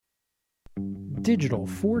Digital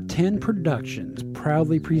 410 Productions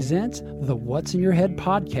proudly presents the What's in Your Head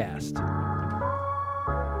podcast.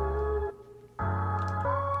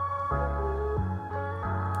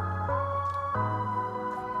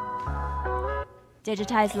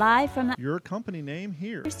 Digitized live from your company name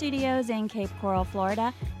here. Studios in Cape Coral,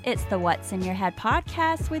 Florida. It's the What's in Your Head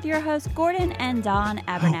podcast with your hosts Gordon and Don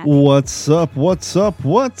Abernathy. What's up? What's up?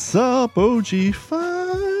 What's up?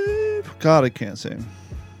 OG5. God, I can't sing.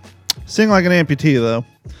 Sing like an amputee though.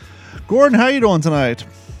 Gordon, how you doing tonight?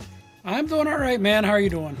 I'm doing all right, man. How are you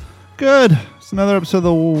doing? Good. It's another episode of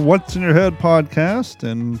the What's in Your Head podcast,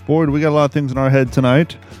 and boy, do we got a lot of things in our head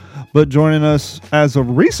tonight. But joining us as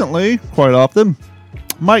of recently, quite often,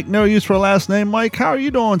 Mike, no use for a last name. Mike, how are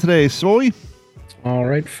you doing today, soy? All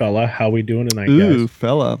right, fella. How we doing tonight, Ooh, guys?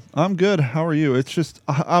 fella. I'm good. How are you? It's just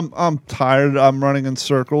I'm tired. I'm running in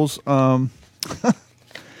circles.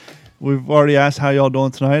 We've already asked how y'all doing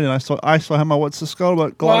tonight, and I still have my What's the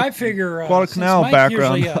Scuttlebutt I figure Guadalcanal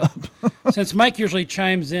background. Since Mike usually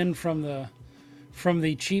chimes in from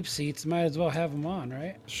the cheap seats, might as well have him on,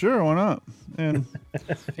 right? Sure, why not? And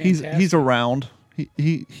he's around.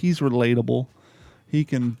 He's relatable. He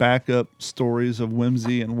can back up stories of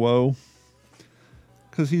whimsy and woe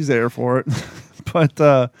because he's there for it. But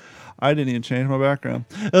I didn't even change my background.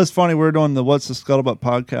 It was funny. We were doing the What's the Scuttlebutt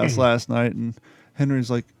podcast last night, and Henry's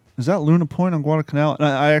like, "Is that Luna Point on Guadalcanal?" And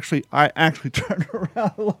I actually turned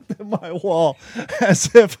around and looked at my wall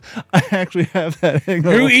as if I actually have that hanging.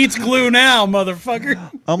 Who eats glue now, motherfucker?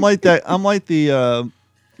 I'm like that. I'm like the old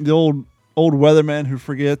weatherman who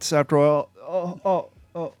forgets after a while. Oh.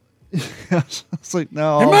 It's like,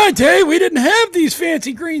 no. In my day, we didn't have these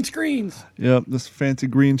fancy green screens. Yep, this fancy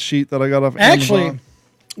green sheet that I got off Actually, Amazon.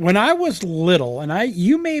 when I was little, and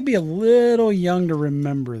you may be a little young to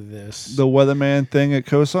remember this. The weatherman thing at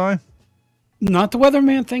COSI? Not the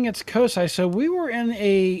weatherman thing at COSI. So we were in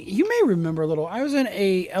you may remember a little. I was in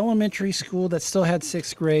a elementary school that still had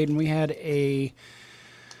sixth grade, and we had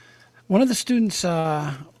one of the students'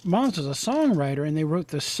 moms was a songwriter, and they wrote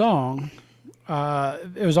this song.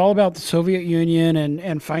 It was all about the Soviet Union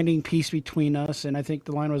and finding peace between us. And I think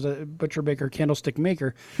the line was a butcher, baker, candlestick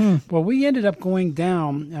maker. Well, we ended up going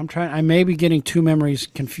down. I may be getting two memories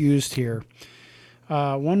confused here.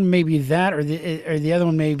 One may be that, or the other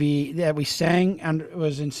one may be that we sang, and it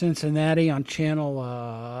was in Cincinnati on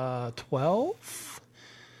channel 12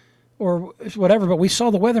 or whatever. But we saw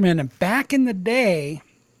the weatherman, and back in the day,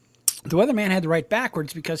 the weatherman had to write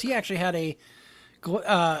backwards because he actually had a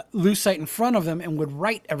lucite in front of them and would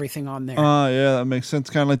write everything on there. Yeah, that makes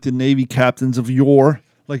sense. Kind of like the Navy captains of yore.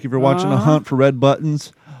 Like if you're watching a hunt for red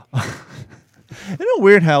buttons. Isn't it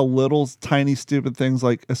weird how little tiny stupid things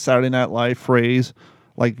like a Saturday Night Live phrase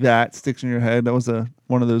like that sticks in your head? That was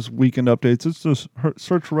one of those weekend updates. It's just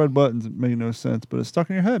search for red buttons. It made no sense, but it's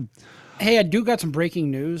stuck in your head. Hey, I do got some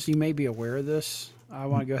breaking news. You may be aware of this. I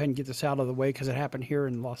want to go ahead and get this out of the way because it happened here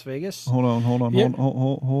in Las Vegas. Hold on.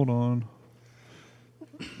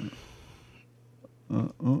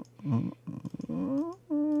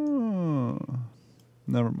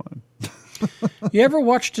 Never mind. You ever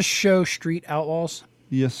watched the show Street Outlaws?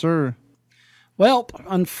 Yes, sir. Well,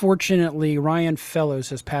 unfortunately, Ryan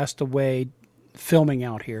Fellows has passed away filming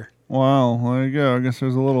out here. Wow, there you go. I guess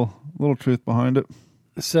there's a little truth behind it.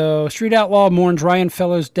 So, Street Outlaw mourns Ryan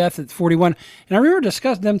Fellows' death at 41. And I remember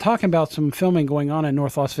them talking about some filming going on in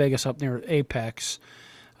North Las Vegas up near Apex.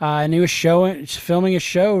 And he was filming a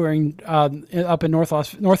show up in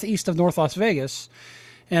northeast of North Las Vegas.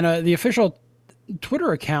 And the official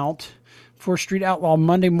Twitter account for Street Outlaw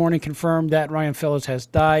Monday morning confirmed that Ryan Fellows has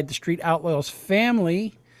died. The Street Outlaw's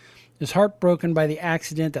family is heartbroken by the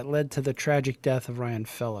accident that led to the tragic death of Ryan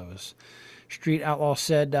Fellows. Street Outlaw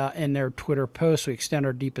said in their Twitter post, "We extend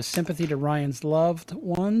our deepest sympathy to Ryan's loved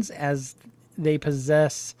ones as they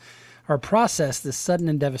process this sudden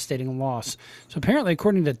and devastating loss." So apparently,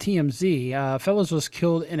 according to TMZ, Fellows was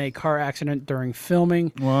killed in a car accident during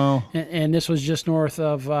filming. Wow. And this was just north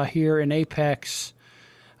of here in Apex.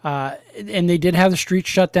 And they did have the street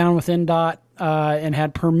shut down with NDOT and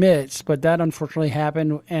had permits, but that unfortunately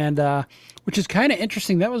happened. And which is kind of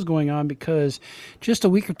interesting that was going on because just a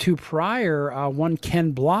week or two prior, one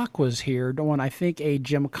Ken Block was here doing, I think, a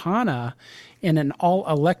Gymkhana in an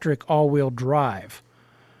all-electric, all-wheel drive.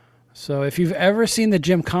 So if you've ever seen the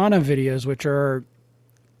Gymkhana videos, which are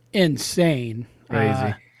insane,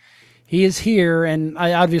 crazy, he is here, and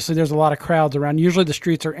obviously there's a lot of crowds around. Usually the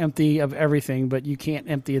streets are empty of everything, but you can't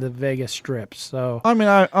empty the Vegas Strip. So I mean,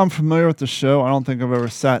 I'm familiar with the show. I don't think I've ever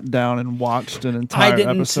sat down and watched an entire episode.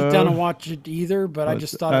 I didn't sit down and watch it either, but I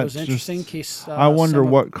just thought it was interesting. I wonder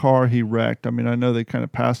what car he wrecked. I mean, I know they kind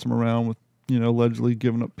of passed him around with allegedly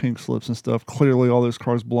giving up pink slips and stuff. Clearly, all those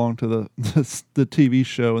cars belong to the TV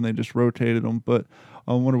show, and they just rotated them. But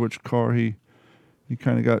I wonder which car he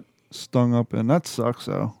kind of got stung up in. That sucks,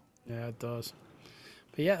 though. Yeah, it does.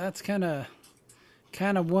 But yeah, that's kind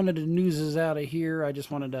of one of the newses out of here. I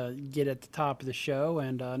just wanted to get at the top of the show,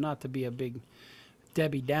 and not to be a big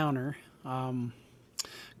Debbie Downer.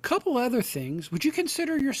 Couple other things. Would you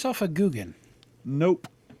consider yourself a Guggen? Nope.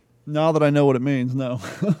 Now that I know what it means, no.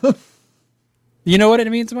 You know what it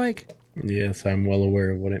means, Mike? Yes, I'm well aware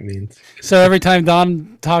of what it means. So every time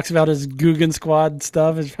Don talks about his Guggen Squad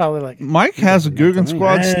stuff, it's probably like Mike has a Guggen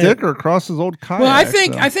Squad sticker across his old kayak. Well,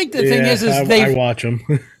 I think the thing is I watch them.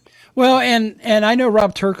 Well, and I know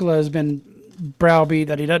Rob Turkla has been browbeat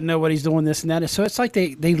that he doesn't know what he's doing, this and that. So it's like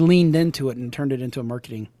they leaned into it and turned it into a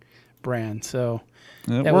marketing brand. So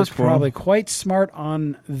that was probably quite smart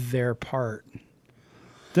on their part.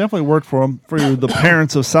 Definitely worked for them. For the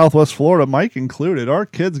parents of Southwest Florida, Mike included. Our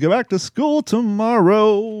kids go back to school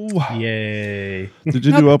tomorrow. Yay. Did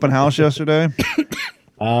you do open house yesterday?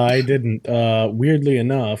 I didn't. Weirdly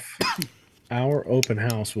enough, our open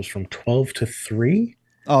house was from 12 to 3.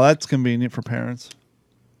 Oh, that's convenient for parents.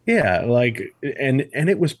 Yeah, and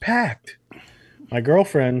it was packed. My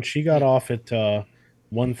girlfriend, she got off at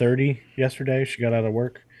 1:30 yesterday. She got out of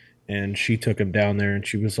work, and she took him down there, and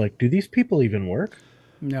she was like, "Do these people even work?"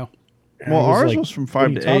 No. And well, ours was from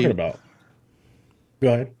 5 to 8. What are you talking about?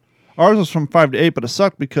 Go ahead. Ours was from 5 to 8, but it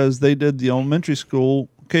sucked because they did the elementary school,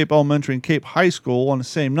 Cape Elementary and Cape High School, on the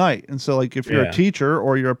same night. And so, if you're a teacher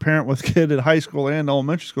or you're a parent with a kid at high school and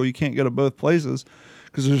elementary school, you can't go to both places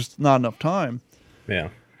because there's just not enough time. Yeah.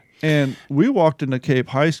 And we walked into Cape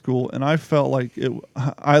High School, and I felt like it.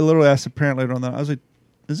 I literally asked the parent later on that. I was like,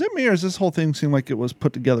 "Is it me, or does this whole thing seem like it was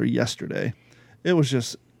put together yesterday?" It was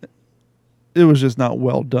just not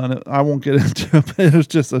well done. I won't get into it, but it was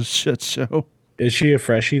just a shit show. Is she a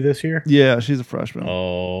freshie this year? Yeah, she's a freshman.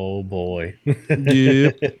 Oh, boy.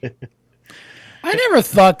 Yeah. I never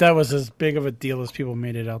thought that was as big of a deal as people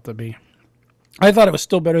made it out to be. I thought it was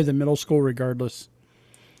still better than middle school regardless.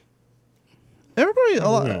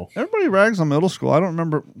 Everybody rags on middle school. I don't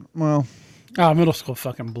remember. Well, middle school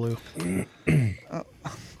fucking blew.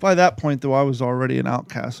 By that point, though, I was already an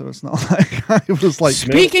outcast, so it's not like I was like.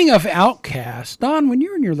 Speaking of outcasts, Don, when you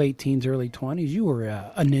were in your late teens, early 20s, you were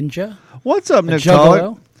a ninja. What's up, Nick?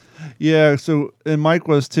 Yeah, so, and Mike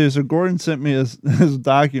was too. So Gordon sent me his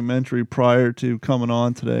documentary prior to coming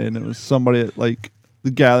on today, and it was somebody at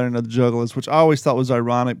the Gathering of the Juggalos, which I always thought was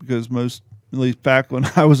ironic because at least back when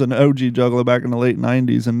I was an OG juggler back in the late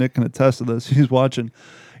 90s, and Nick can attest to this, he's watching,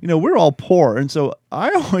 we're all poor. And so I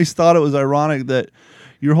always thought it was ironic that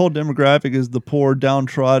your whole demographic is the poor,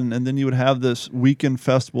 downtrodden, and then you would have this weekend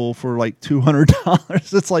festival for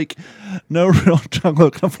 $200. It's like no real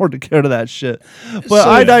juggler can afford to go to that shit. But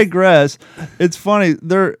I digress. It's funny.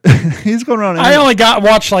 He's going around. I only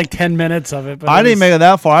watched 10 minutes of it. But I didn't make it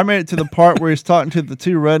that far. I made it to the part where he's talking to the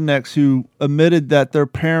two rednecks who admitted that their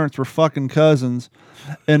parents were fucking cousins.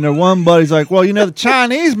 And their one buddy's like, well, the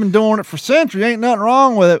Chinese been doing it for centuries. Ain't nothing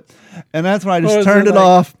wrong with it. And that's when I just turned it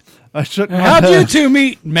off. I shook my head. How'd you two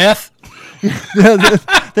meet? Meth. How'd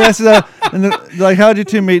you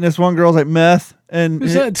two meet? And this one girl's like, meth. And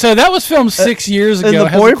so that was filmed 6 years ago. And the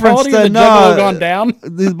Has boyfriend the quality said, of the Juggalo gone down?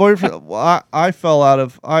 The boyfriend, I fell out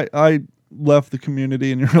of. I left the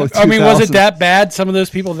community in the early 2000s. I mean, was it that bad? Some of those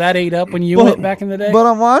people that ate up when you went back in the day. But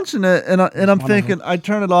I'm watching it and I'm thinking. I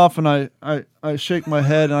turn it off and I shake my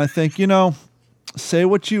head and I think, say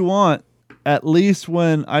what you want. At least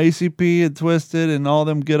when ICP and Twisted and all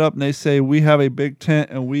them get up and they say we have a big tent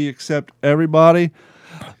and we accept everybody,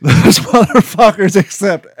 those motherfuckers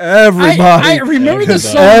accept everybody. I remember the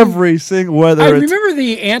song. Every single whether. I remember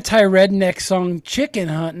the anti-redneck song "Chicken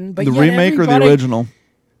Hunting," but the remake or the original.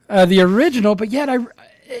 The original, but yet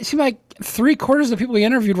it seemed like 3/4 of the people we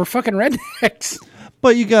interviewed were fucking rednecks.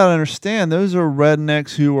 But you gotta understand, those are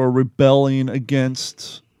rednecks who are rebelling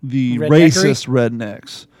against the racist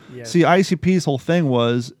rednecks. Yeah. See, ICP's whole thing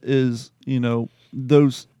is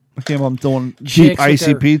those. Okay, I'm doing deep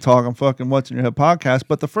ICP talk. I'm fucking What's in Your Head podcast.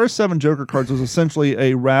 But the first 7 Joker cards was essentially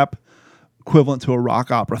a rap equivalent to a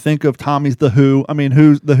rock opera. Think of Tommy's The Who. I mean,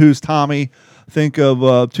 the Who's Tommy. Think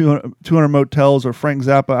of 200 Motels or Frank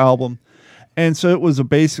Zappa album. And so it was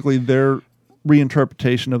basically their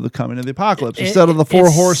reinterpretation of the coming of the apocalypse. Instead of the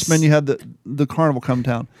 4 horsemen, you had the carnival come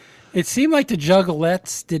town. It seemed like the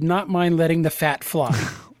Juggalettes did not mind letting the fat fly.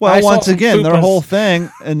 Well, once again, their whole thing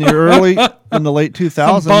in the late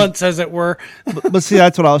 2000s, some bunts, as it were. but see,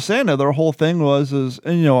 that's what I was saying. Their whole thing was,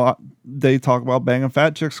 they talk about banging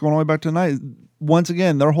fat chicks going all the way back to tonight. once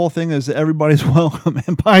again, their whole thing is that everybody's welcome.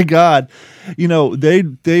 And by God,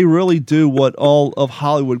 they really do what all of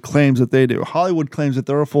Hollywood claims that they do. Hollywood claims that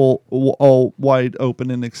they're all wide open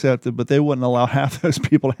and accepted, but they wouldn't allow half those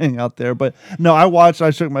people to hang out there. But no, I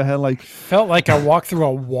shook my head like. Felt like I walked through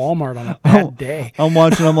a Walmart on a bad day. I'm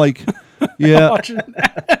watching, I'm like, yeah.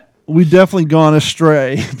 We definitely gone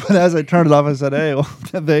astray, but as I turned it off, I said, "Hey, well,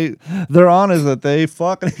 they're honest that they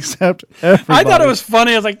fucking accept everybody." I thought it was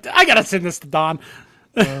funny. I was like, "I gotta send this to Don,"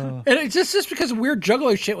 and it's just because weird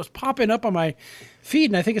Juggalo shit was popping up on my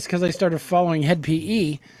feed, and I think it's because I started following Head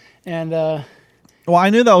PE, and well, I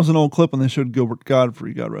knew that was an old clip when they showed Gilbert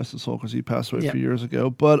Godfrey, God rest his soul, because he passed away a few years ago.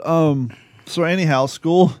 But so anyhow,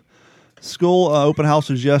 school open house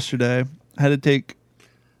was yesterday. I had to take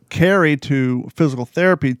Carrie to physical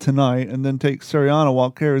therapy tonight, and then take Sariana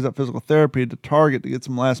while Carrie's at physical therapy to Target to get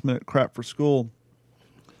some last minute crap for school.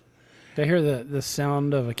 Did I hear the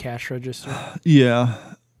sound of a cash register? Yeah.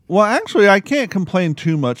 Well, actually, I can't complain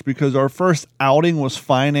too much because our first outing was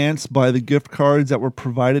financed by the gift cards that were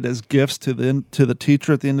provided as gifts to the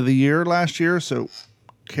teacher at the end of the year last year. So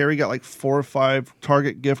Carrie got like 4 or 5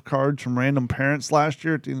 Target gift cards from random parents last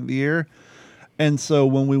year at the end of the year. And so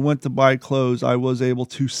when we went to buy clothes, I was able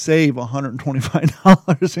to save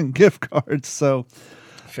 $125 in gift cards. So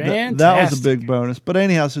that was a big bonus. But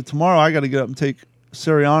anyhow, so tomorrow I got to get up and take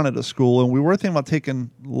Sariana to school. And we were thinking about taking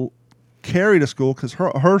Carrie to school because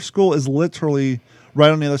her school is literally right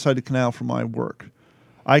on the other side of the canal from my work.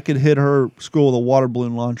 I could hit her school with a water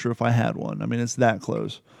balloon launcher if I had one. I mean, it's that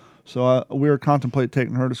close. So we were contemplating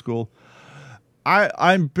taking her to school.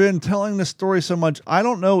 I've been telling this story so much. I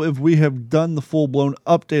don't know if we have done the full-blown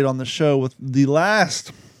update on the show with the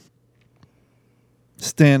last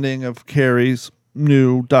standing of Carrie's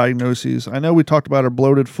new diagnoses. I know we talked about her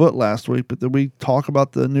bloated foot last week, but did we talk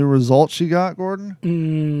about the new results she got,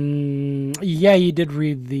 Gordon? Yeah, you did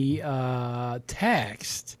read the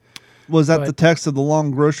text. Was that the text of the long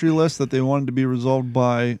grocery list that they wanted to be resolved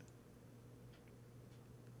by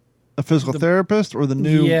a physical therapist or the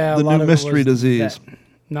new mystery disease?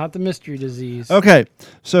 Not the mystery disease. Okay,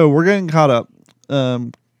 so we're getting caught up.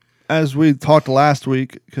 As we talked last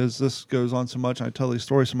week, because this goes on so much, and I tell these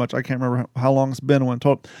stories so much, I can't remember how long it's been when I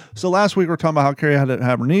told. So last week we were talking about how Carrie had to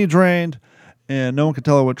have her knee drained, and no one could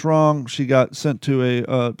tell her what's wrong. She got sent to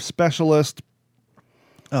a specialist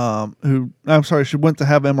she went to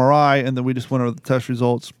have MRI, and then we just went over the test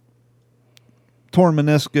results. Torn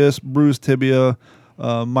meniscus, bruised tibia,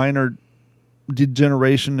 minor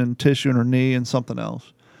degeneration in tissue in her knee, and something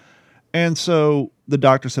else. And so the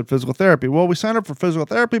doctor said physical therapy. Well, we signed up for physical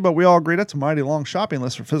therapy, but we all agreed that's a mighty long shopping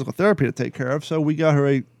list for physical therapy to take care of. So we got her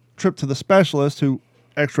a trip to the specialist who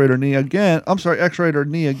x-rayed her knee again. X-rayed her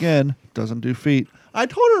knee again. Doesn't do feet. I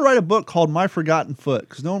told her to write a book called My Forgotten Foot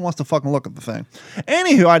because no one wants to fucking look at the thing.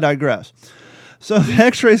 Anywho, I digress. So the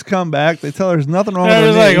x-rays come back. They tell her there's nothing wrong with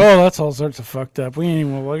her knee. Like, oh, that's all sorts of fucked up. We ain't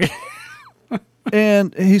even want to look at it.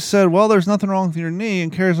 And he said, well, there's nothing wrong with your knee.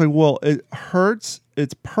 And Carrie's like, well, it hurts.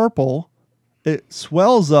 It's purple. It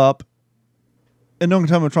swells up. And no one can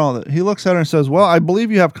tell me what's wrong with it. He looks at her and says, well, I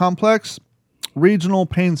believe you have complex regional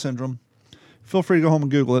pain syndrome. Feel free to go home and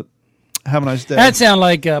Google it. Have a nice day. That sounds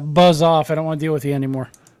like a buzz off. I don't want to deal with you anymore.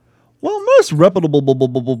 Well, most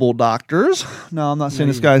reputable doctors. No, I'm not saying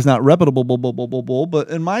this guy's not reputable, but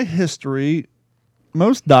in my history,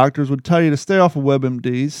 most doctors would tell you to stay off of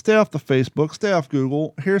WebMD, stay off the Facebook, stay off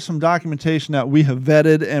Google. Here's some documentation that we have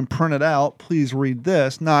vetted and printed out. Please read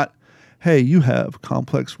this. Not, hey, you have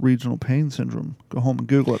complex regional pain syndrome. Go home and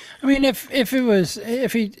Google it. I mean, if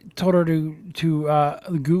he told her to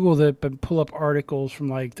Google that, but pull up articles from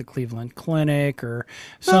like the Cleveland Clinic or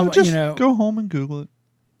some, just go home and Google it.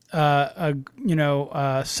 Cyanide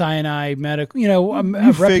medical,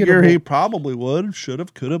 you figure he probably would, should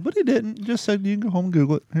have, could have, but he didn't. Just said you can go home and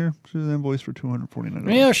Google it. Here, she's an invoice for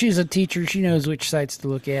 $249. She's a teacher. She knows which sites to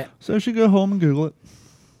look at. So she go home and Google it.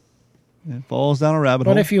 It falls down a rabbit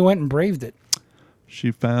hole. What if you went and braved it?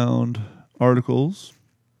 She found articles,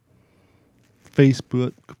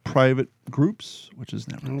 Facebook private groups, which is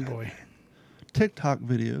never good. Boy. TikTok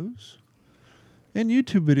videos, and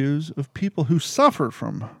YouTube videos of people who suffer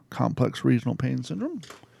from complex regional pain syndrome.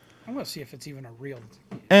 I want to see if it's even a real.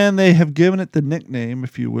 And they have given it the nickname,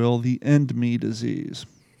 if you will, the End Me disease.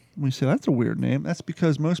 We say that's a weird name. That's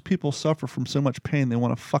because most people suffer from so much pain they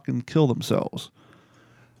want to fucking kill themselves.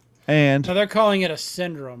 And so they're calling it a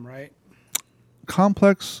syndrome, right?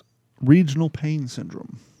 Complex regional pain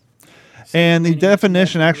syndrome. And the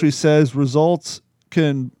definition actually says results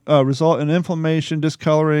can result in inflammation,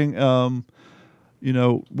 discoloring,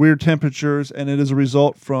 weird temperatures, and it is a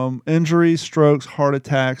result from injuries, strokes, heart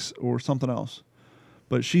attacks, or something else.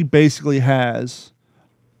 but she basically has.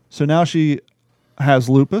 So now she has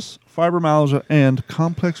lupus, fibromyalgia, and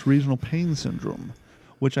complex regional pain syndrome,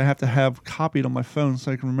 which I have to have copied on my phone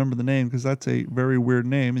so I can remember the name, because that's a very weird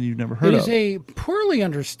name and you've never heard It of. is a poorly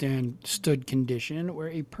understood condition where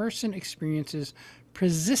a person experiences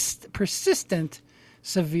persistent,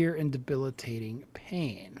 severe, and debilitating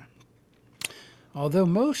pain. Although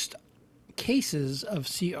most cases of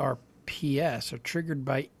CRPS are triggered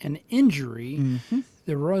by an injury,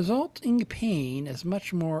 the resulting pain is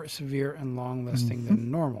much more severe and long-lasting than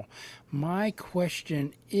normal. My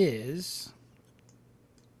question is...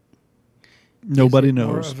 Nobody is it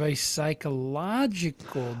more knows. of a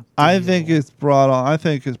psychological deal? I think it's brought on.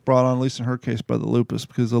 At least in her case, by the lupus,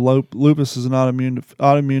 because the lupus is an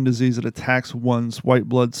autoimmune disease that attacks one's white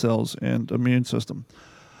blood cells and immune system.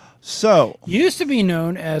 So, used to be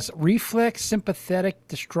known as reflex sympathetic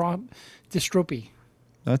dystrophy.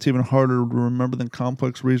 that's even harder to remember than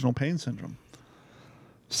complex regional pain syndrome.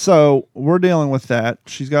 So we're dealing with that.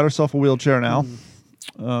 She's got herself a wheelchair now.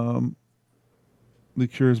 The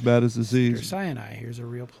cure is bad as disease. Your Sinai, here's a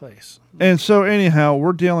real place. And so anyhow,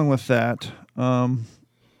 we're dealing with that.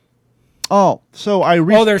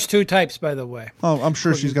 There's two types, by the way. Oh, I'm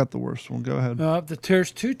sure she's got the worst one. Go ahead.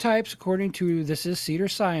 There's two types according to this is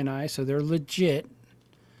Cedars-Sinai, so they're legit.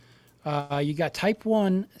 You got type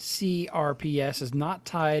 1 CRPS is not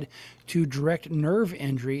tied to direct nerve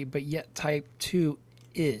injury, but yet type 2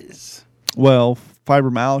 is. Well,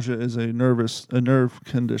 fibromyalgia is a nerve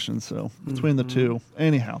condition, so between the two.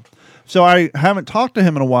 Anyhow, so I haven't talked to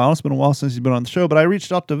him in a while. It's been a while since he's been on the show, but I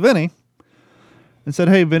reached out to Vinny and said,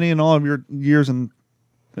 hey, Vinny, in all of your years in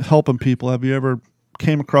helping people, have you ever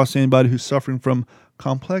came across anybody who's suffering from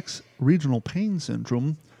complex regional pain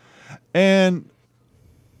syndrome? And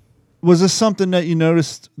was this something that you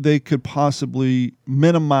noticed they could possibly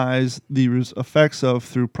minimize the effects of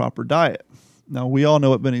through proper diet? Now, we all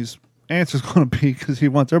know what Vinny's answer is going to be because he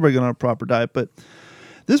wants everybody to get on a proper diet, but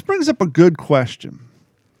this brings up a good question.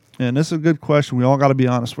 And this is a good question. We all got to be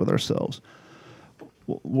honest with ourselves.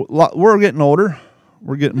 We're getting older.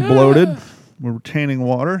 We're getting bloated. We're retaining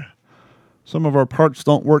water. Some of our parts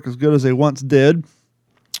don't work as good as they once did.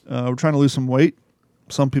 We're trying to lose some weight.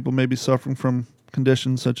 Some people may be suffering from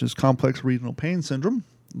conditions such as complex regional pain syndrome,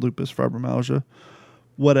 lupus, fibromyalgia,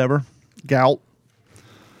 whatever, gout.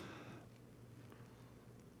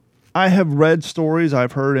 I have read stories,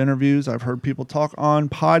 I've heard interviews, I've heard people talk on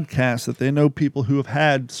podcasts that they know people who have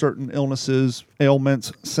had certain illnesses,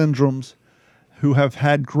 ailments, syndromes, who have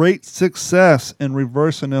had great success in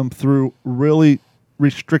reversing them through really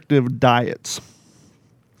restrictive diets.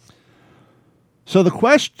 So the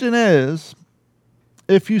question is,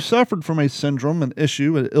 if you suffered from a syndrome, an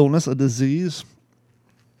issue, an illness, a disease,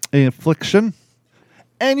 an affliction,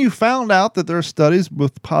 and you found out that there are studies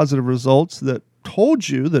with positive results that told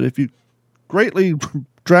you that if you greatly,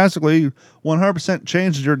 drastically, 100%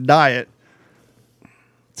 changed your diet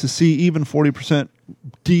to see even 40%,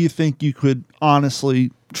 do you think you could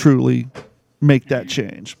honestly, truly make that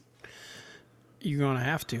change? You're going to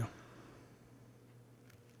have to.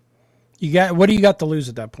 What do you got to lose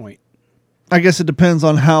at that point? I guess it depends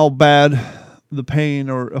on how bad the pain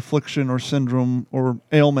or affliction or syndrome or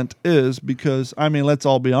ailment is, because, I mean, let's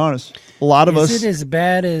all be honest. A lot of us... Is it as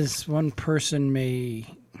bad as one person may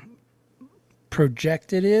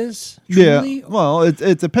project it is? Truly? Yeah, well, it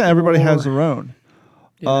depends. Everybody has their own.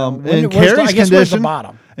 In Carrie's where's the condition,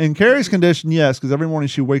 bottom? in Carrie's condition, yes, because every morning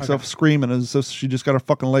she wakes up screaming as if she just got her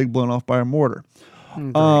fucking leg blown off by a mortar.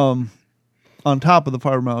 On top of the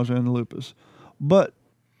fibromyalgia and the lupus. But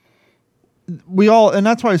we all, and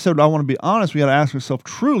that's why I said I want to be honest. We got to ask ourselves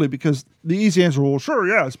truly, because the easy answer, well, sure,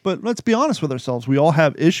 yes, but let's be honest with ourselves. We all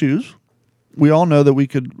have issues. We all know that we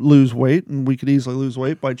could lose weight, and we could easily lose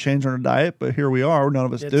weight by changing our diet, but here we are. None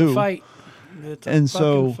of us do. It's a fight. It's a And fucking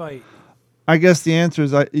so- fight. I guess the answer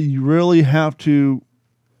is you really have to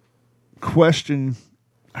question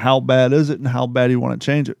how bad is it and how bad you want to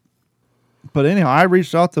change it. But anyhow, I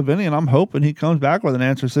reached out to Vinny, and I'm hoping he comes back with an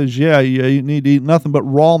answer. Says, yeah, you need to eat nothing but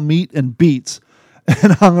raw meat and beets.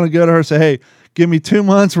 And I'm going to go to her and say, hey, give me 2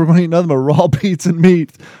 months. We're going to eat nothing but raw beets and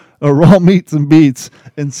meat, or raw meats and beets,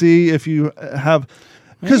 and see if you have.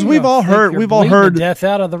 Because we've all heard the death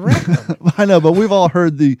out of the record. I know, but we've all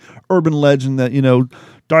heard the urban legend that,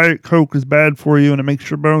 Diet Coke is bad for you and it makes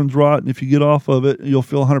your bones rot. And if you get off of it, you'll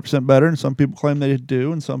feel 100% better. And some people claim they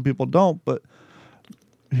do and some people don't. But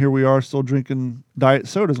here we are still drinking diet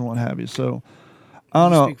sodas and what have you. So I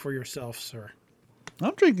don't know. Speak for yourself, sir.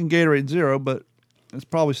 I'm drinking Gatorade Zero, but it's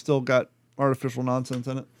probably still got artificial nonsense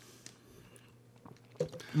in it.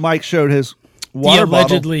 Mike showed his water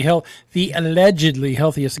bottle. The allegedly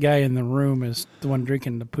healthiest guy in the room is the one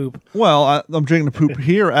drinking the poop. Well, I'm drinking the poop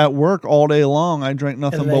here at work all day long. I drank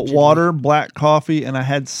nothing but water, black coffee, and I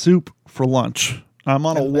had soup for lunch. I'm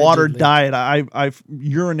on a water diet. I've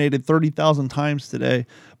urinated 30,000 times today,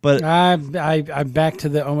 but I'm back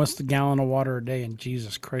to almost a gallon of water a day, and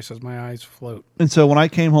Jesus Christ, as my eyes float. And so when I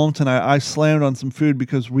came home tonight, I slammed on some food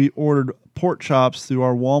because we ordered pork chops through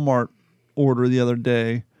our Walmart order the other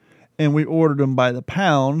day, and we ordered them by the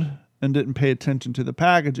pound and didn't pay attention to the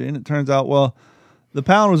packaging. It turns out, well, the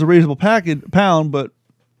pound was a reasonable pound, but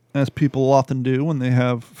as people often do when they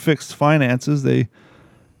have fixed finances, they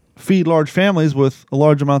feed large families with a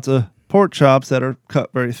large amount of pork chops that are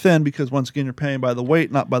cut very thin because, once again, you're paying by the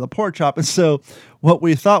weight, not by the pork chop. And so what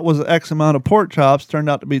we thought was X amount of pork chops turned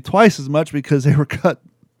out to be twice as much because they were cut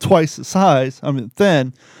twice the size,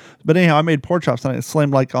 thin. But anyhow, I made pork chops tonight. I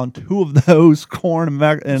slammed like on 2 of those, corn and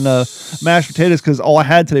mashed potatoes, because all I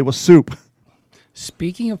had today was soup.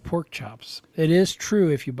 Speaking of pork chops, it is true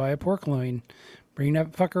if you buy a pork loin, bring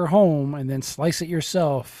that fucker home, and then slice it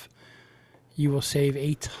yourself, you will save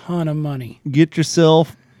a ton of money. Get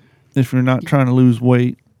yourself, if you're not trying to lose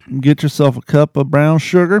weight, get yourself a cup of brown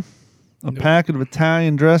sugar, a packet of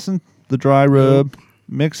Italian dressing, the dry rub,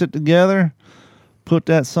 mix it together, put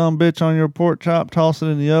that sumbitch on your pork chop, toss it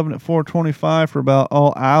in the oven at 425 for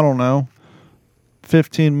about,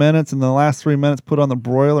 15 minutes, and the last 3 minutes put on the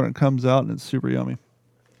broiler, and it comes out, and it's super yummy.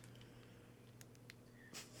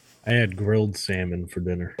 I had grilled salmon for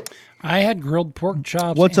dinner. I had grilled pork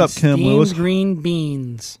chops. What's and up, Kim steamed Lewis? Green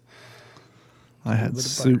beans. I had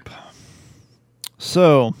soup.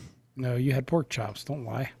 So, no, you had pork chops. Don't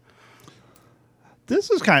lie.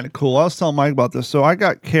 This is kind of cool. I was telling Mike about this. So I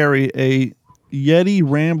got Carrie a Yeti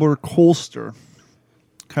Rambler Coaster,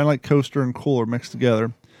 kind of like coaster and cooler mixed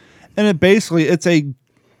together, and it's a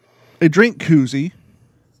drink koozie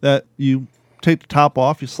that you take the top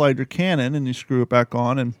off, you slide your can in, and you screw it back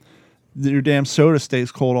on, and your damn soda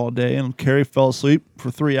stays cold all day. And Carrie fell asleep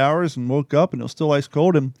for 3 hours and woke up, and it was still ice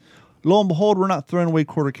cold. And lo and behold, we're not throwing away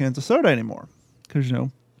quarter cans of soda anymore, because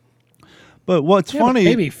But what's funny?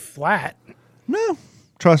 Maybe flat. No,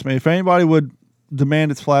 trust me. If anybody would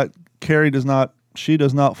demand it's flat, Carrie does not. She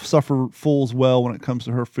does not suffer fools well when it comes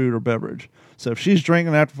to her food or beverage. So if she's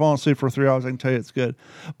drinking after falling asleep for 3 hours, I can tell you it's good.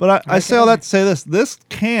 But I say all that to say this. This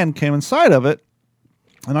can came inside of it,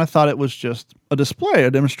 and I thought it was just a display,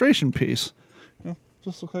 a demonstration piece.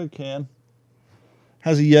 Just look like a can.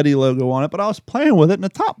 Has a Yeti logo on it, but I was playing with it, and the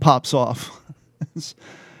top pops off.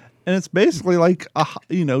 And it's basically like,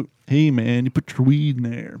 hey, man, you put your weed in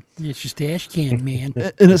there. It's just a ash can, man.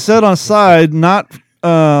 And it said on the side,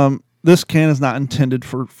 this can is not intended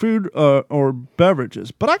for food or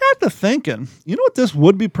beverages. But I got to thinking, you know what this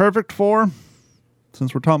would be perfect for?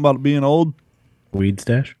 Since we're talking about it being old? Weed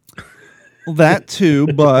stash? That too,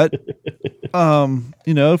 but,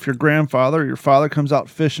 if your grandfather or your father comes out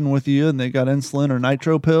fishing with you and they got insulin or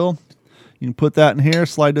nitro pill, you can put that in here,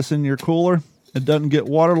 slide this in your cooler. It doesn't get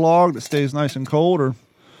waterlogged. It stays nice and cold, or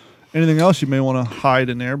anything else you may want to hide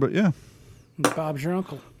in there. But yeah. Bob's your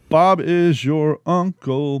uncle. Bob is your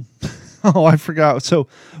uncle. Oh, I forgot. So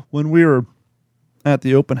when we were at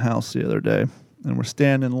the open house the other day and we're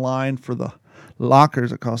standing in line for the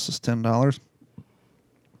lockers, it cost us $10.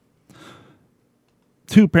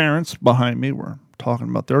 2 parents behind me were talking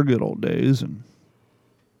about their good old days and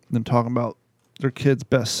then talking about their kids'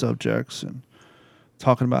 best subjects and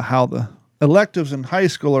talking about how the electives in high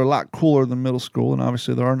school are a lot cooler than middle school, and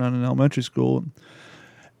obviously there are none in elementary school.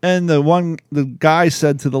 And the guy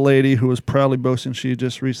said to the lady who was proudly boasting she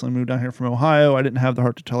just recently moved down here from Ohio, I didn't have the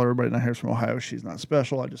heart to tell everybody down here from Ohio she's not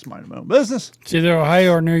special. I just mind my own business. It's either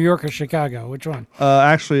Ohio or New York or Chicago. Which one?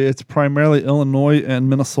 Actually, it's primarily Illinois and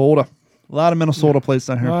Minnesota. A lot of Minnesota places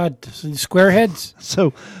down here. What? Squareheads?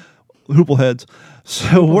 So, hoopleheads.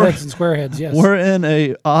 So Hoopleheads and squareheads, yes. We're in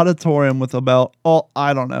a auditorium with about,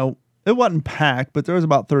 I don't know, it wasn't packed, but there was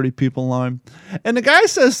about 30 people in line. And the guy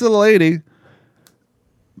says to the lady,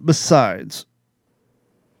 besides,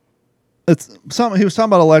 he was talking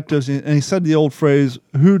about electives, and he said the old phrase,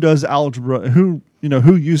 who does algebra, who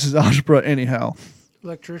uses algebra anyhow?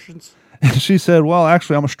 Electricians. And she said, well,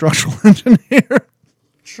 actually, I'm a structural engineer.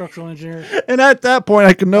 Structural engineer. And at that point,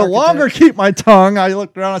 I could no longer keep my tongue. I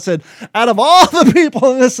looked around and I said, out of all the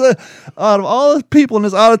people in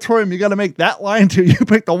this auditorium, you got to make that line to. You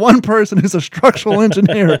pick the one person who's a structural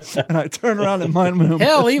engineer. And I turned around and mind my own.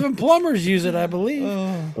 Hell, even plumbers use it, I believe.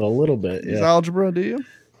 A little bit, yeah. Is algebra, do you?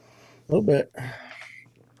 A little bit.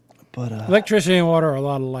 But electricity and water are a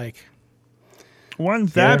lot alike. One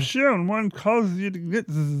zaps you and one causes you to get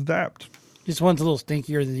zapped. Just one's a little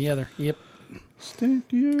stinkier than the other. Yep.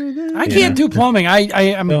 Stinkier than I can't do plumbing. I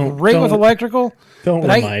am great with electrical. Don't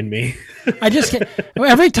but remind me. I just can't.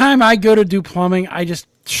 Every time I go to do plumbing, I just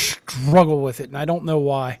struggle with it, and I don't know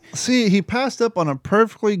why. See, he passed up on a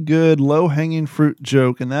perfectly good low-hanging fruit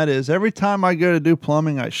joke, and that is every time I go to do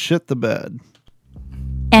plumbing, I shit the bed.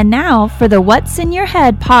 And now for the What's in Your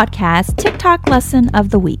Head podcast TikTok lesson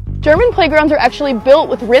of the week. German playgrounds are actually built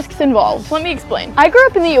with risks involved. Let me explain. I grew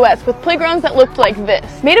up in the US with playgrounds that looked like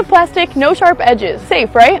this. Made of plastic, no sharp edges.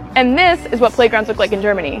 Safe, right? And this is what playgrounds look like in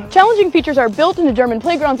Germany. Challenging features are built into German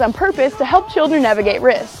playgrounds on purpose to help children navigate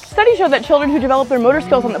risk. Studies show that children who develop their motor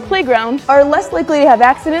skills on the playground are less likely to have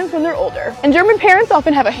accidents when they're older. And German parents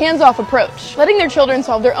often have a hands-off approach, letting their children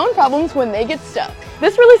solve their own problems when they get stuck.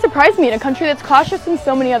 This really surprised me in a country that's cautious in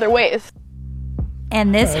so many other ways.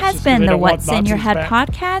 And this has just been they the don't want What's in Your Nazis Head back.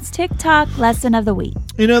 podcast TikTok lesson of the week.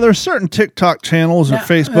 You know, there's certain TikTok channels or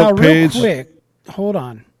Facebook now, real page. quick, hold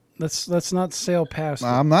on. Let's not sail past it.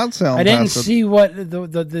 I'm not selling. I didn't past it. see what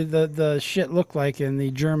the shit looked like in the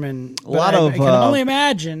German. A lot I of, can only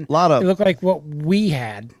imagine. lot of- it looked like what we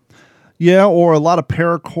had. Yeah, or a lot of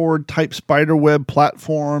paracord type spiderweb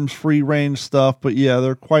platforms, free range stuff. But yeah,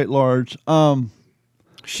 they're quite large.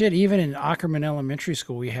 Shit, even in Ackerman Elementary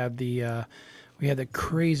School, we had the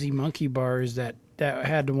crazy monkey bars that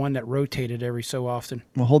had the one that rotated every so often.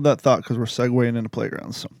 Well, hold that thought because we're segueing into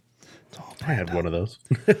playgrounds. So. I had one of those.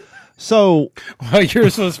 So, Well,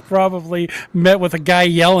 yours was probably met with a guy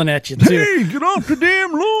yelling at you too. hey, get off the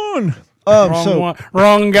damn lawn.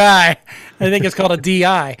 Wrong guy. I think it's called a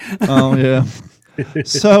DI. Oh yeah.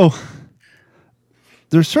 So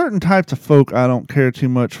there's certain types of folk I don't care too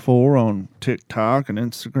much for on TikTok and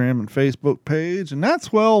Instagram and Facebook page, and that's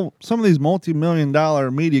some of these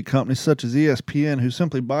multi-million-dollar media companies such as ESPN who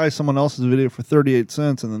simply buy someone else's video for 38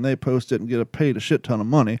 cents and then they post it and get paid a shit ton of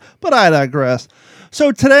money. But I digress.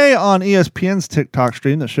 So today on ESPN's TikTok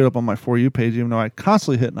stream that showed up on my For You page, even though I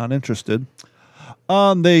constantly hit not interested,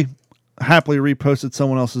 they happily reposted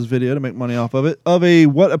someone else's video to make money off of it, of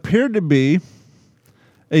what appeared to be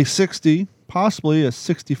a 60, possibly a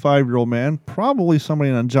 65-year-old man, probably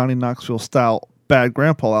somebody in a Johnny Knoxville style bad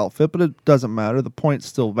grandpa outfit, but it doesn't matter. The point's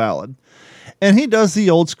still valid. And he does the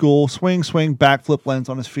old school swing, backflip, lands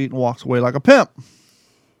on his feet, and walks away like a pimp.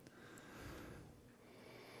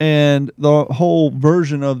 And the whole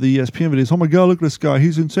version of the ESPN video is, oh my God, look at this guy.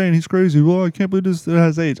 He's insane. He's crazy. Well, I can't believe this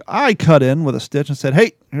has age. I cut in with a stitch and said,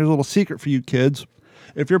 hey, here's a little secret for you kids.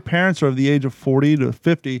 If your parents are of the age of 40 to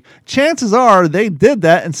 50, chances are they did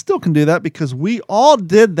that and still can do that because we all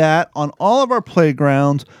did that on all of our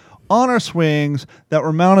playgrounds, on our swings that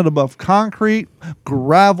were mounted above concrete,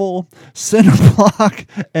 gravel, cinder block,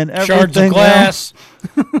 and everything Shards of glass.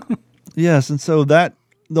 Yes, and so that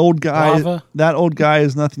old guy, Lava. that old guy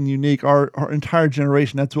is nothing unique. Our entire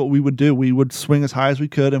generation, that's what we would do. We would swing as high as we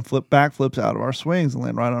could and flip backflips out of our swings and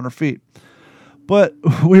land right on our feet. But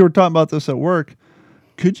we were talking about this at work.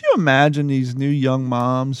 Could you imagine these new young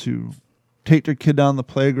moms who take their kid down the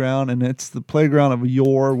playground and it's the playground of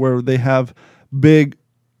yore where they have big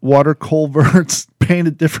water culverts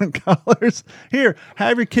painted different colors? Here,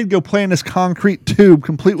 have your kid go play in this concrete tube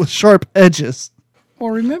complete with sharp edges. Well,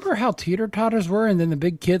 remember how teeter-totters were, and then the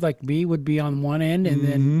big kid like me would be on one end, and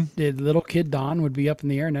then the little kid Don would be up in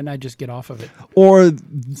the air, and then I'd just get off of it, Or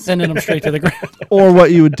sending them straight to the ground. Or what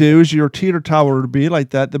you would do is your teeter-totter would be like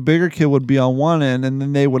that. The bigger kid would be on one end, and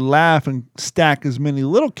then they would laugh and stack as many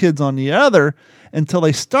little kids on the other until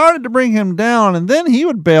they started to bring him down, and then he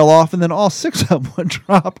would bail off, and then all six of them would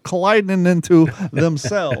drop, colliding into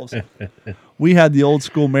themselves. We had the old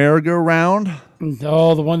school merry-go-round.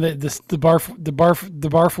 Oh, the one that the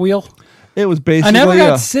barf wheel. It was basically I never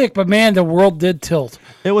got sick, but man, the world did tilt.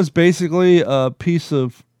 It was basically a piece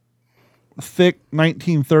of thick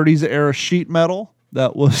 1930s era sheet metal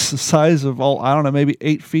that was the size of maybe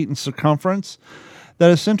 8 feet in circumference. That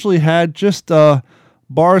essentially had just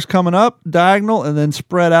bars coming up diagonal and then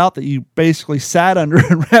spread out that you basically sat under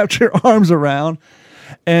and wrapped your arms around.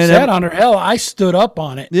 And Sat under hell. I stood up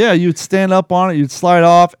on it. yeah, you'd stand up on it, you'd slide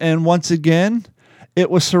off, and once again, it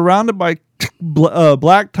was surrounded by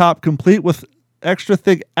blacktop, complete with extra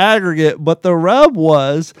thick aggregate. But the rub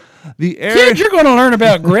was the air. Kid, you're going to learn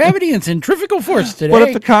about gravity and centrifugal force today. But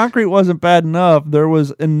if the concrete wasn't bad enough, there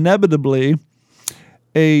was inevitably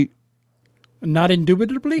a Not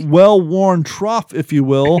indubitably. well-worn trough, if you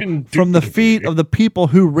will, from the feet of the people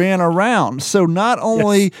who ran around. So not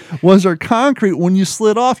only was there concrete, when you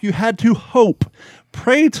slid off, you had to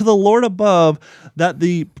pray to the Lord above that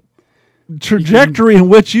the trajectory in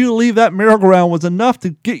which you leave that merry-go-round was enough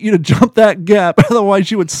to get you to jump that gap. Otherwise,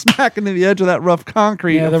 you would smack into the edge of that rough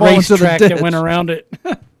concrete. Yeah, and the fall into racetrack the that went around it.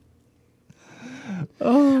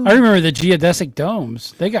 I remember the geodesic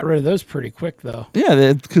domes. They got rid of those pretty quick, though.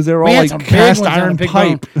 Yeah, because they're We all had like some big cast ones on iron Big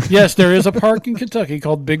pipe. Bone. Yes, there is a park in Kentucky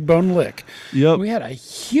called Big Bone Lick. Yep. We had a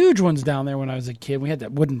huge ones down there when I was a kid. We had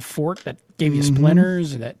that wooden fort that gave you Mm-hmm.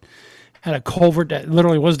 splinters, and that had a culvert that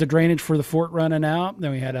literally was the drainage for the fort running out.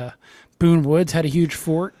 Then we had a Boone Woods had a huge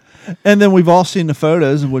fort. And then we've all seen the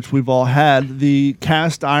photos in which we've all had the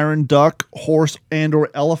cast iron duck, horse, and or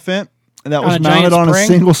elephant that was On a giant mounted on a spring?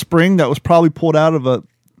 single spring that was probably pulled out of a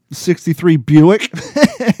 63 Buick.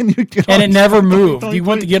 and you get And on it never top of moved. it. You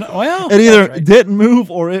want to get well? It either that's right. didn't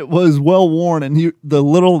move or it was well worn, and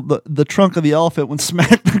the trunk of the elephant would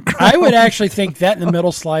smack the ground. I would actually think that and the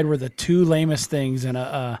middle slide were the two lamest things in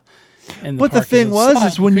a. In the But the park. thing The was, slide,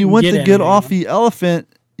 is when you couldn't went to in get there, off you know? the elephant,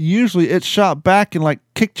 usually it shot back and like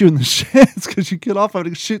kicked you in the shins because you get off of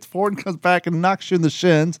it, it shoots forward and comes back and knocks you in the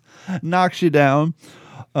shins, knocks you down.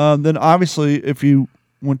 Then obviously, if you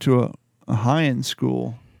went to a high-end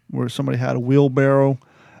school where somebody had a wheelbarrow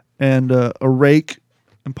and a rake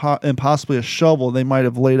and possibly a shovel, they might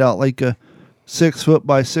have laid out like a 6 foot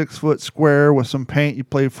by 6 foot square with some paint you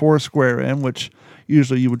played Foursquare in, which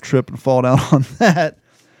usually you would trip and fall down on that.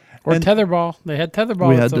 Or and- tetherball. They had tetherball.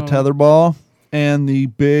 We with had some the of them. tetherball and the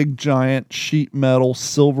big giant sheet metal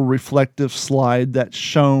silver reflective slide that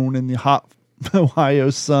shone in the hot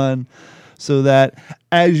Ohio sun, so that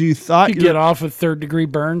as you thought You get off with third-degree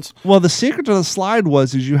burns. well, the secret to the slide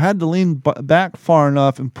was you had to lean back far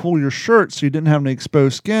enough and pull your shirt so you didn't have any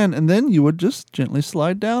exposed skin, and then you would just gently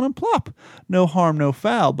slide down and plop. No harm, no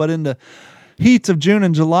foul. But in the heats of June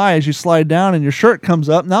and July, as you slide down and your shirt comes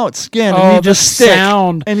up, now it's skin, and you the just stick,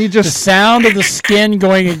 sound. and you The just sound of the skin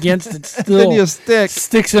going against it then still you stick.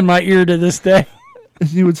 sticks in my ear to this day.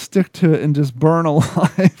 You would stick to it and just burn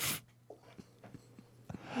alive.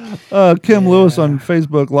 Kim Lewis on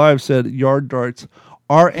Facebook Live said yard darts.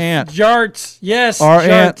 Our aunt, Jarts. Yes. our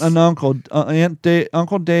aunt jarts. and uncle,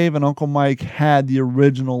 Uncle Dave and Uncle Mike had the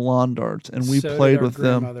original lawn darts, and we So did played our with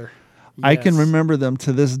them. grandmother. I can Yes. remember them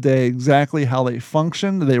to this day exactly how they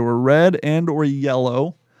functioned. They were red and or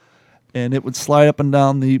yellow, and it would slide up and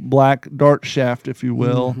down the black dart shaft, if you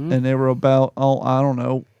will. Mm-hmm. And they were about, I don't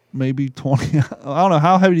know, maybe 20. I don't know.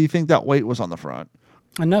 How heavy do you think that weight was on the front?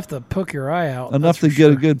 Enough to poke your eye out. Enough to that's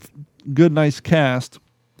get for a good, nice cast.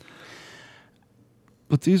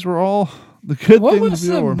 But these were all the good What things was we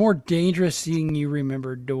the were. more dangerous thing you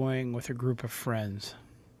remember doing with a group of friends?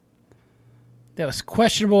 That was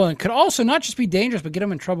questionable and could also not just be dangerous, but get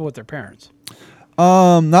them in trouble with their parents.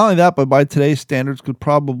 Not only that, but by today's standards, could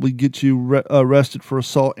probably get you arrested for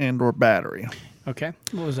assault and or battery. Okay.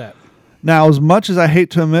 What was that? Now, as much as I hate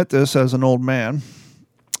to admit this as an old man,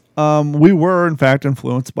 we were, in fact,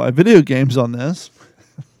 influenced by video games on this.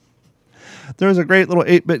 There's a great little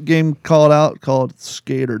 8-bit game called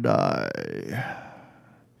Skate or Die.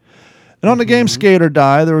 And on the game Skate or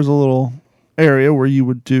Die, there was a little area where you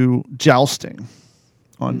would do jousting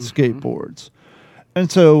on skateboards.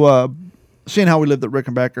 And so, seeing how we lived at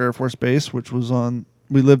Rickenbacker Air Force Base, which was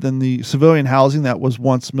we lived in the civilian housing that was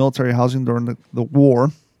once military housing during the war.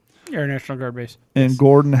 Air National Guard base. And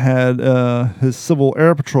Gordon had his Civil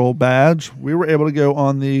Air Patrol badge. We were able to go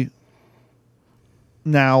on the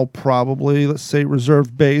now probably, let's say,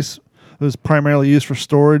 reserved base. It was primarily used for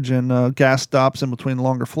storage and gas stops in between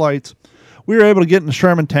longer flights. We were able to get in the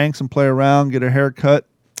Sherman tanks and play around, get a haircut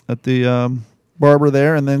at the barber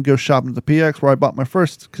there, and then go shopping at the PX where I bought my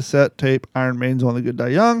first cassette tape, Iron Maiden's Only Good Die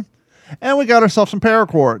Young. And we got ourselves some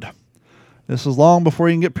paracord. This was long before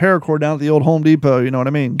you can get paracord down at the old Home Depot, you know what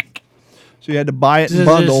I mean? So you had to buy it in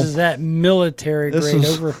bundle. This is that military This grade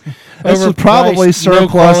is- over. this is probably overpriced, surplus. low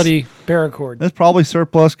quality paracord. That's probably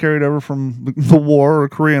surplus carried over from the war or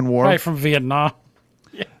Korean War. Probably from Vietnam.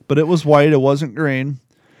 But it was white. It wasn't green.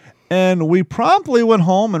 And we promptly went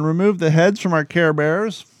home and removed the heads from our Care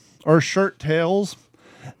Bears, our shirt tails,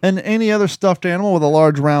 and any other stuffed animal with a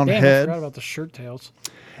large round Damn, I head. forgot about the shirt tails.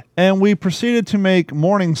 And we proceeded to make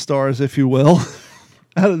morning stars, if you will,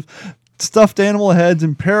 out of stuffed animal heads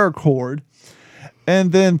and paracord.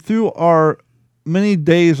 And then through our many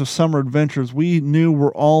days of summer adventures, we knew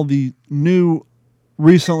where all the new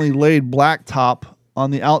recently laid blacktop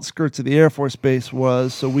on the outskirts of the Air Force Base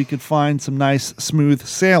was, so we could find some nice smooth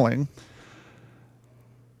sailing.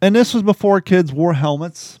 And this was before kids wore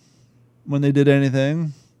helmets when they did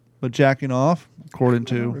anything but jacking off, according I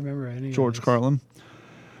don't to remember any of George this. Carlin.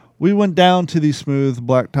 We went down to the smooth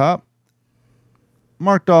blacktop,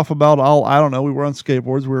 marked off about I don't know, we were on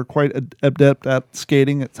skateboards. We were quite adept at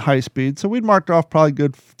skating at high speed. So we'd marked off probably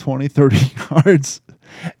good 20, 30 yards.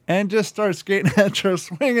 and just start skating at each other,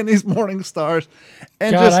 swinging these morning stars,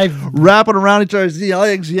 and God, just wrapping around each other's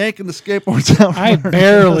legs, yanking the skateboards out. I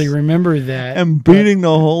barely remember that. And beating the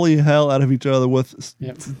holy hell out of each other with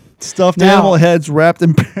stuffed Now- animal heads wrapped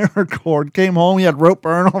in paracord. Came home, you had rope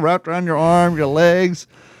burn all wrapped around your arm, your legs,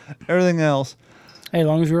 everything else. Hey, as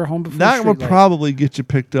long as we were home before That street would light. probably get you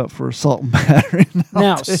picked up for assault and battery. Now,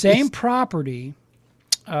 nowadays. same property,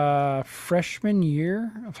 freshman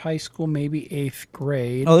year of high school, maybe 8th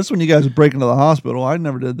grade. Oh, this is when you guys would break into the hospital. I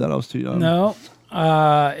never did that. I was too young. No,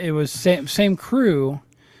 it was same crew,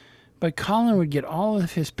 but Colin would get all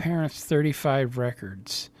of his parents' 35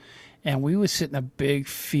 records, and we would sit in a big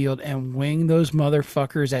field and wing those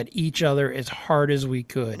motherfuckers at each other as hard as we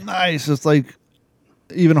could. Nice. It's like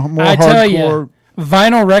even more I tell you, hardcore.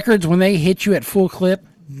 vinyl records, when they hit you at full clip,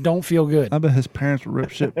 don't feel good. I bet his parents were rip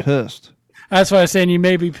shit pissed. That's why I was saying you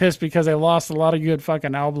may be pissed because they lost a lot of good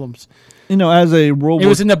fucking albums. You know, as a World It War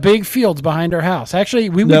was in the big fields behind our house. Actually,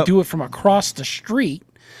 we would Yep. do it from across the street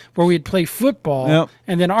where we'd play football Yep.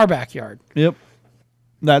 and then our backyard. Yep.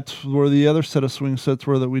 That's where the other set of swing sets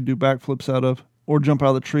were that we do backflips out of, or jump out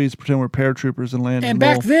of the trees, pretend we're paratroopers and land. And and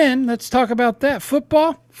back roll. then, let's talk about that.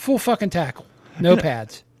 Football, full fucking tackle. No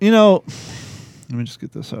pads. You know, let me just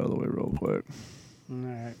get this out of the way real quick. All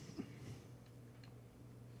right.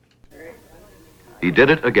 He did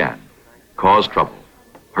it again. Caused trouble.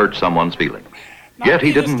 Hurt someone's feelings. Yet he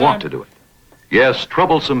me this didn't want time. to do it. Yes,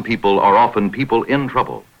 troublesome people are often people in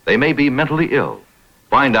trouble. They may be mentally ill.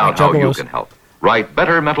 Find out how you Juggalos. can help. Write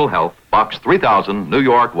Better Mental Health, Box 3000, New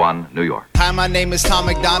York 1, New York. Hi, my name is Tom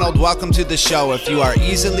McDonald. Welcome to the show. If you are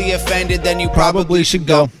easily offended, then you probably should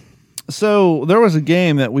go. So there was a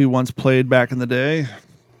game that we once played back in the day,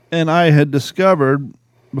 and I had discovered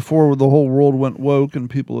before the whole world went woke and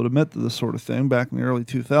people would admit to this sort of thing back in the early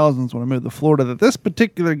 2000s when I moved to Florida, that this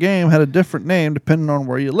particular game had a different name depending on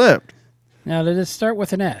where you lived. Now, did it start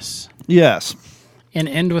with an S Yes. and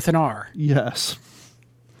end with an R? Yes.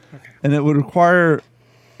 And it would require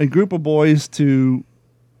a group of boys to,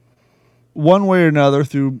 one way or another,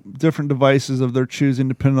 through different devices of their choosing,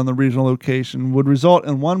 depending on the regional location, would result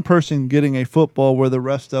in one person getting a football where the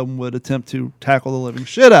rest of them would attempt to tackle the living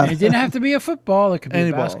shit out It of didn't have to be a football. It could be Any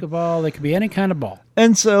a ball. basketball. It could be any kind of ball.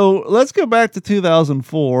 And so let's go back to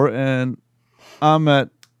 2004, and I'm at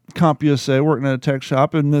CompUSA working at a tech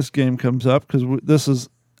shop, and this game comes up because this is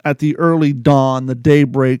at the early dawn, the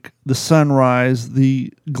daybreak, the sunrise,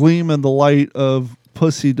 the gleam and the light of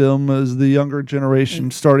pussydom as the younger generation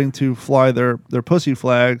starting to fly their pussy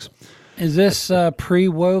flags. Is this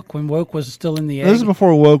pre-woke, when woke was still in the egg? This is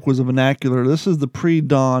before woke was a vernacular. This is the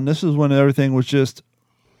pre-dawn. This is when everything was just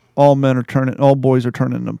all boys are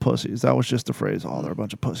turning into pussies. That was just the phrase. Oh, they're a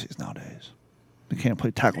bunch of pussies nowadays. They can't play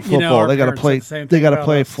tackle football. You know, our They got to parents play. said the same They thing got to about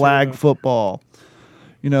play us, too. flag football.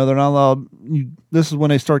 You know, they're not allowed. This is when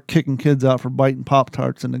they start kicking kids out for biting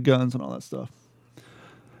Pop-Tarts and the guns and all that stuff.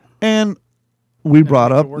 And we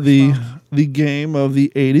brought up the game of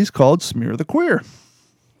the 80s called Smear the Queer.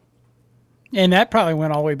 And that probably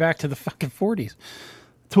went all the way back to the fucking 40s.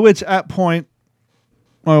 To which, at point,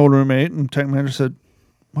 my old roommate and tech manager said,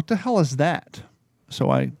 "What the hell is that?" So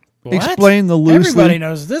I What? explained the loosely. Everybody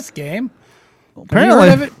knows this game. Apparently,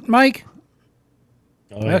 Have you heard of it, Mike?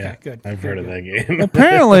 Oh, Okay, yeah. good. I've heard of that game.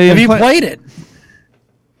 apparently, Have in you Pla- played it?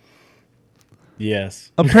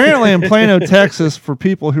 Yes. apparently in Plano, Texas, for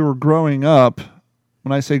people who are growing up,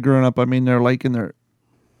 when I say growing up, I mean they're like in their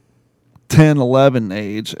 10, 11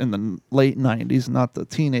 age in the late 90s, not the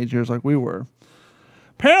teenage years like we were.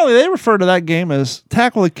 Apparently, they refer to that game as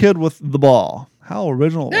tackle a kid with the ball. How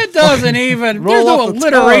original. It doesn't even. roll There's no off the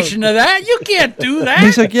alliteration to that. You can't do that.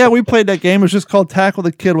 He's like, yeah, we played that game. It was just called Tackle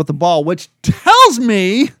the Kid with the Ball, which tells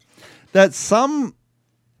me that some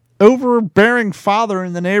overbearing father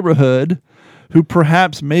in the neighborhood who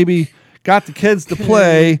perhaps maybe got the kids to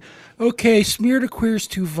play, Okay, smear to queer's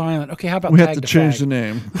too violent. Okay, how about we tag have to to change fag? the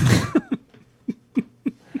name.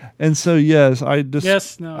 And so, yes, I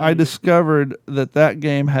discovered that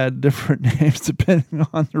game had different names depending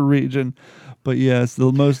on the region. But yes,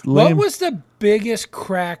 the most What lame. was the biggest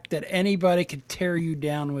crack that anybody could tear you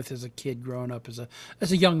down with as a kid growing up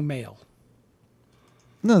as a young male?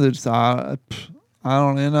 No, there's I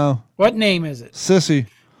don't know. What name is it? Sissy,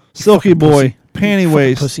 Silky Boy, Panty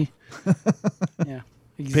Waist, Pussy. Yeah.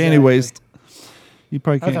 Exactly. Panty Waist. You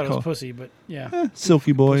probably I can't thought it call was pussy, but yeah.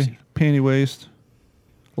 Silky Boy, Pussy. Panty Waist,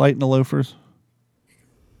 Light in the Loafers.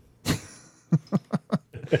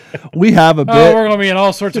 We have a Oh, bit. we're gonna be in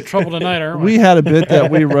all sorts of trouble tonight, aren't We we? had a bit that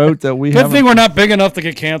we wrote that we Good have. thing we're not big enough to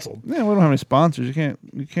get canceled. Yeah, we don't have any sponsors. You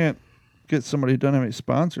can't get somebody who doesn't have any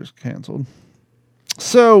sponsors canceled.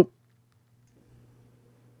 So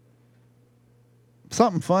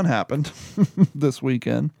something fun happened this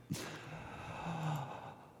weekend.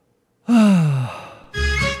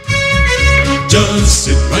 Just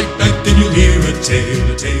sit right back and you'll hear a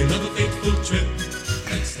tale of a fateful trip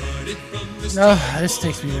that started from the start. Oh, this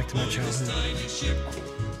takes me back to my childhood.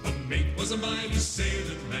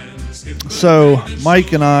 So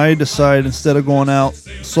Mike and I decided instead of going out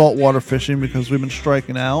saltwater fishing because we've been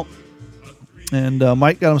striking out, and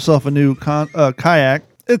Mike got himself a new kayak.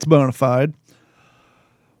 It's bona fide.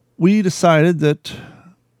 We decided that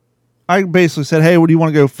I basically said, hey, what do you want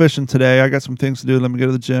to go fishing today? I got some things to do. Let me go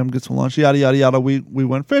to the gym, get some lunch, yada, yada, yada. We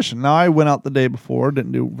went fishing. Now, I went out the day before,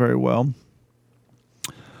 didn't do very well.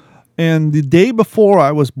 And the day before,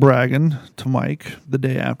 I was bragging to Mike. The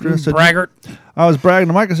day after, I said, braggart. I was bragging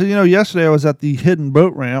to Mike. I said, yesterday I was at the hidden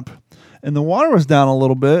boat ramp, and the water was down a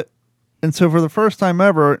little bit. And so for the first time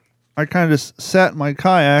ever, I kind of just sat in my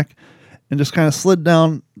kayak and just kind of slid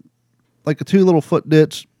down like a 2 little foot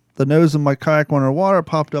ditch. The nose of my kayak went underwater,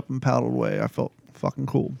 popped up and paddled away. I felt fucking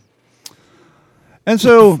cool. And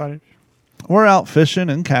so we're out fishing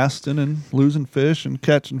and casting and losing fish and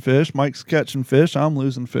catching fish. Mike's catching fish. I'm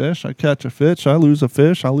losing fish. I catch a fish. I lose a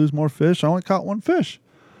fish. I lose more fish. I only caught 1 fish.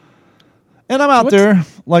 And I'm out there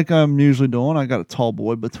like I'm usually doing. I got a tall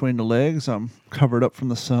boy between the legs. I'm covered up from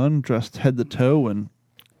the sun, dressed head to toe in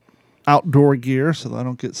outdoor gear so that I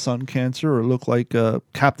don't get sun cancer or look like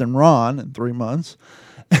Captain Ron in 3 months.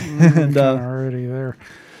 And already there.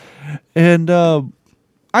 And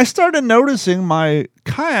I started noticing my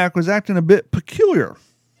kayak was acting a bit peculiar.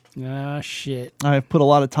 Ah, shit. I've put a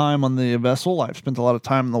lot of time on the vessel. I've spent a lot of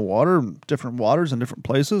time in the water, different waters and different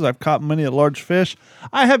places. I've caught many a large fish.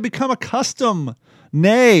 I have become accustomed.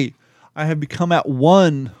 Nay, I have become at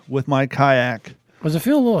one with my kayak. Was it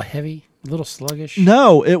feeling a little heavy, a little sluggish?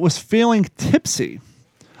 No, it was feeling tipsy.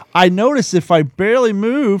 I noticed if I barely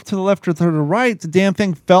moved to the left or to the right, the damn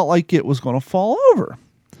thing felt like it was going to fall over.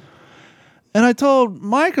 And I told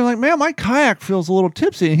Mike, I'm like, man, my kayak feels a little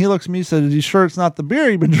tipsy. And he looks at me and says, are you sure it's not the beer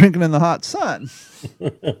you've been drinking in the hot sun?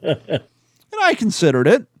 And I considered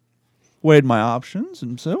it, weighed my options,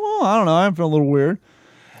 and said, well, I don't know. I'm feeling a little weird.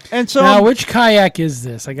 And so now, which kayak is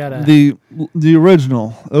this? I got the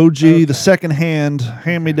original OG, the second-hand,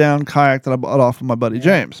 hand-me-down kayak that I bought off of my buddy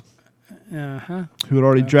James. Who had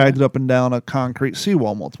already dragged it up and down a concrete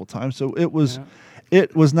seawall multiple times. So it was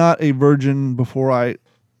not a virgin before I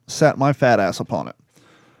sat my fat ass upon it.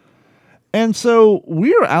 And so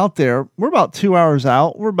we're out there. We're about 2 hours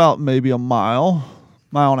out. We're about maybe a mile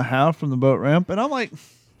and a half from the boat ramp. And I'm like,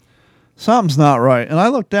 something's not right. And I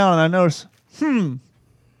look down and I notice, the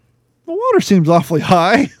water seems awfully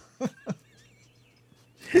high.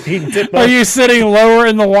 Are you sitting lower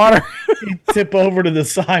in the water? He'd tip over to the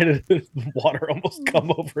side and the water almost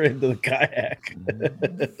come over into the kayak.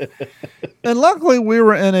 And luckily we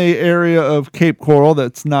were in an area of Cape Coral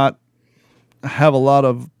that's not have a lot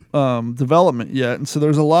of development yet. And so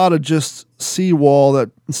there's a lot of just seawall that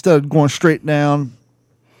instead of going straight down,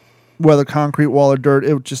 whether concrete wall or dirt,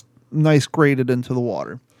 it was just nice graded into the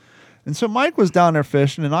water. And so Mike was down there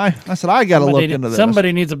fishing, and I said, I got to look into this.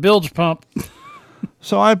 Somebody needs a bilge pump.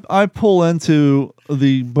 So I pull into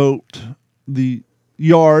the boat, the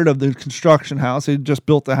yard of the construction house. He just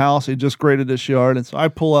built the house. He just graded this yard. And so I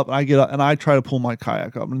pull up, and I get up, and I try to pull my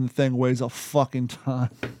kayak up, and the thing weighs a fucking ton.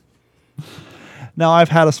 Now, I've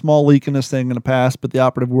had a small leak in this thing in the past, but the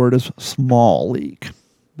operative word is small leak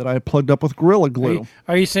that I plugged up with Gorilla Glue.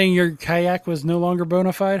 Are you saying your kayak was no longer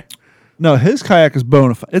bona fide? No, his kayak is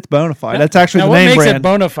bona fide. It's bona fide. That's actually now the what name makes brand. It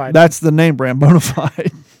bona fide? That's the name brand, bona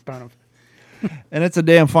fide. Bona fide. And it's a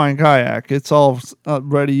damn fine kayak. It's all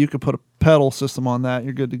ready. You could put a pedal system on that.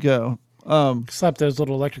 You're good to go. Slap those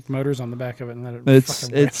little electric motors on the back of it, and let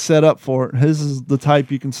it. It's set up for it. His is the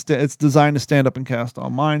type you can. It's designed to stand up and cast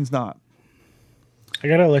on. Mine's not. I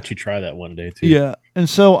gotta let you try that one day too. Yeah, and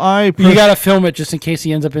so you gotta film it just in case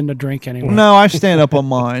he ends up in the drink anyway. No, I stand up on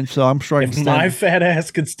mine, so I'm sure I can stand. My fat ass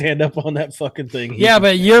could stand up on that fucking thing. Yeah,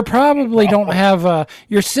 but you probably don't have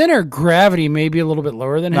your center of gravity may be a little bit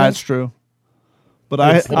lower than his. That's true. But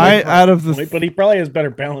I out of the. But he probably has better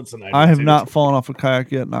balance than I do. I have not fallen off a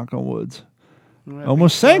kayak yet. Knock on woods.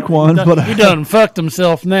 Almost sank one, but he done fucked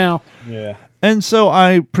himself now. Yeah. And so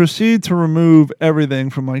I proceed to remove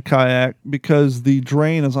everything from my kayak because the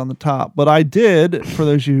drain is on the top. But I did, for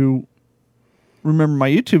those of you who remember my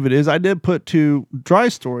YouTube videos, I did put 2 dry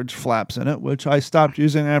storage flaps in it, which I stopped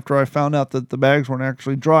using after I found out that the bags weren't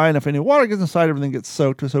actually dry. And if any water gets inside, everything gets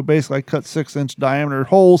soaked. So basically, I cut 6-inch diameter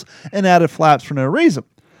holes and added flaps for no reason.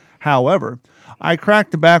 However, I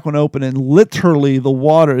cracked the back one open, and literally the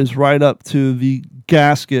water is right up to the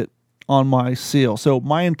gasket on my seal. So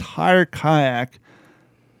my entire kayak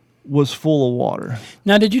was full of water.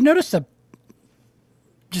 Now, did you notice that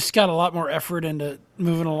just got a lot more effort into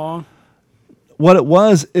moving along? What it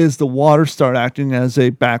was is the water started acting as a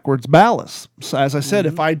backwards ballast. So as I said,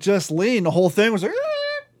 if I just leaned, the whole thing was like,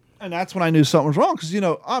 and that's when I knew something was wrong. Because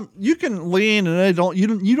you can lean and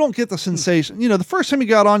you don't get the sensation. The first time you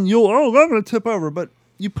got on, I'm going to tip over. But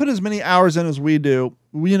you put as many hours in as we do,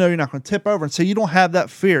 you're not going to tip over, and so you don't have that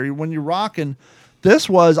fear when you're rocking.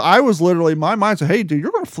 I was literally, my mind said, "Hey, dude,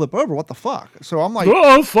 you're going to flip over. What the fuck?" So I'm like,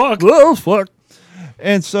 "Oh fuck, oh fuck."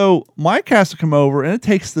 And so Mike has to come over, and it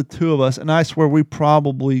takes the two of us, and I swear we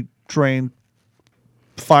probably drained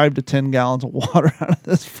 5 to 10 gallons of water out of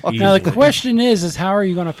this fucking Now the question is how are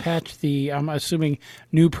you going to patch the, I'm assuming,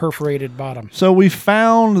 new perforated bottom? So we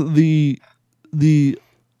found the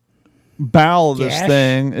bow of this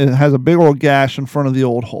thing. It has a big old gash in front of the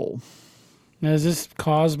old hole. Now, is this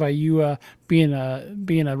caused by you being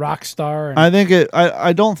a rock star? I think it.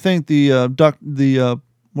 I don't think the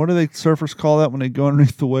what do they surfers call that when they go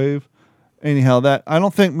underneath the wave? Anyhow, I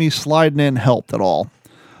don't think me sliding in helped at all,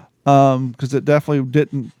 because it definitely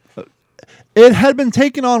didn't. It had been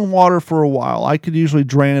taking on water for a while. I could usually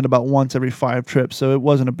drain it about once every 5 trips, so it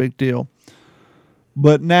wasn't a big deal.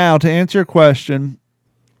 But now, to answer your question,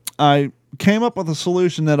 I came up with a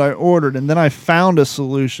solution that I ordered, and then I found a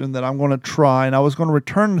solution that I'm going to try, and I was going to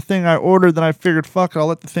return the thing I ordered. Then I figured, fuck it, I'll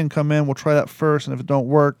let the thing come in. We'll try that first, and if it don't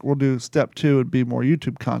work, we'll do step 2. It'd be more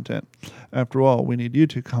YouTube content. After all, we need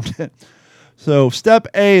YouTube content. So step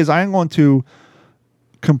A is I'm going to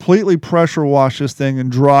completely pressure wash this thing and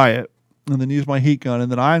dry it, and then use my heat gun, and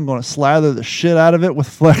then I'm going to slather the shit out of it with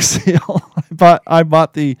Flex Seal. I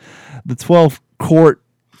bought the 12-quart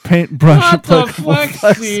paintbrush applicable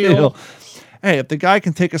Flex Seal. Hey, if the guy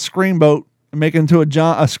can take a screen boat and make it into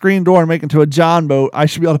a screen door and make it into a John boat, I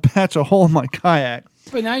should be able to patch a hole in my kayak.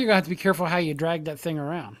 But now you're going to have to be careful how you drag that thing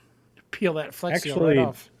around. Peel that Flex Seal right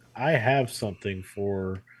off. I have something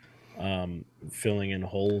for filling in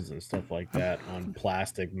holes and stuff like that on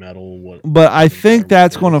plastic, metal. But I think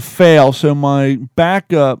that's going to fail. So my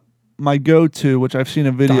backup, my go-to, which I've seen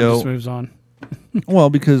a video. Don just moves on.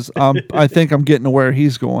 Well, because I think I'm getting to where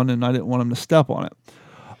he's going, and I didn't want him to step on it.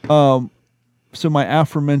 So my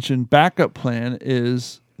aforementioned backup plan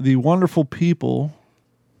is the wonderful people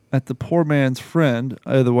at the Poor Man's Friend,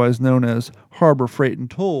 otherwise known as Harbor Freight and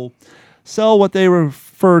Toll, sell what they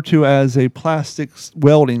refer to as a plastic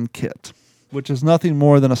welding kit, which is nothing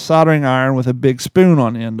more than a soldering iron with a big spoon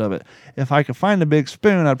on the end of it. If I could find a big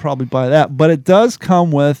spoon, I'd probably buy that. But it does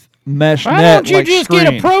come with mesh net. Why don't you just get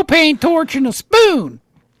a propane torch and a spoon?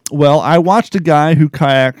 Well, I watched a guy who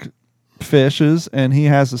kayak fishes, and he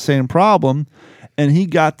has the same problem, and he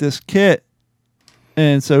got this kit,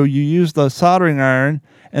 and so you use the soldering iron,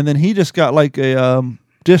 and then he just got like a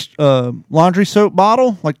laundry soap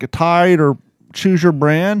bottle, like a Tide or choose your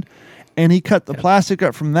brand, and he cut the plastic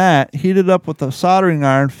up from that, heated up with the soldering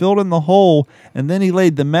iron, filled in the hole, and then he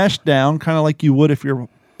laid the mesh down, kind of like you would if you're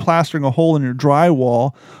plastering a hole in your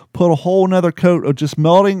drywall, put a whole another coat of just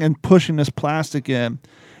melting and pushing this plastic in.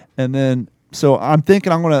 And then, so I'm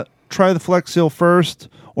thinking I'm going to try the Flex Seal first,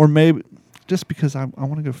 or maybe just because I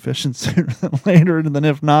want to go fishing sooner than later, and then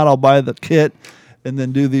if not, I'll buy the kit and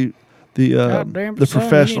then do the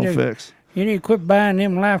professional fix. You need to quit buying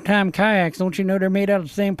them Lifetime kayaks. Don't you know they're made out of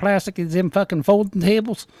the same plastic as them fucking folding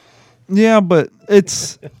tables? Yeah, but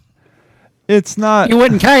it's not. You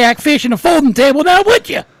wouldn't kayak fish in a folding table now, would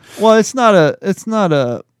you? Well, it's not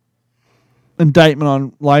a indictment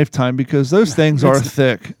on Lifetime, because those things are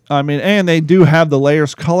thick. I mean, and they do have the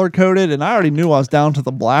layers color coded, and I already knew I was down to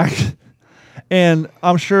the black. And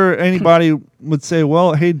I'm sure anybody would say,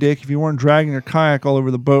 well, hey, Dick, if you weren't dragging your kayak all over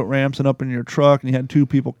the boat ramps and up in your truck and you had 2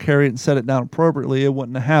 people carry it and set it down appropriately, it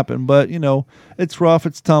wouldn't have happened. But, it's rough,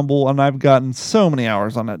 it's tumble, and I've gotten so many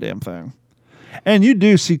hours on that damn thing. And you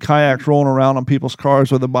do see kayaks rolling around on people's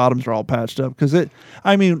cars where the bottoms are all patched up. Because this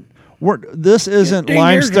isn't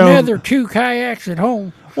limestone. There's another 2 kayaks at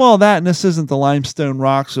home. Well, and this isn't the limestone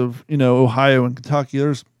rocks of, Ohio and Kentucky.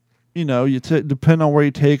 There's, depending on where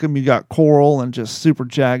you take them, you got coral and just super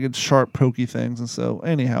jagged, sharp, pokey things. And so,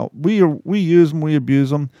 anyhow, we use them, we abuse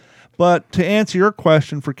them. But to answer your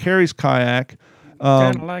question for Carrie's kayak,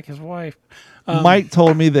 kind of like his wife. Mike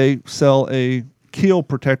told me they sell a keel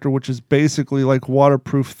protector, which is basically like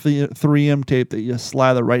waterproof 3M tape that you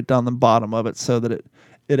slather right down the bottom of it so that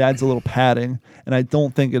it adds a little padding. And I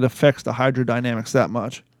don't think it affects the hydrodynamics that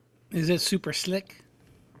much. Is it super slick?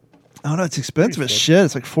 Oh no, it's expensive as shit.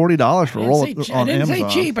 It's like $40 for a roll on Amazon. I didn't say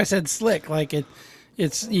cheap. I said slick. Like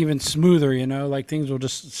it's even smoother. Like things will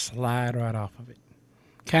just slide right off of it,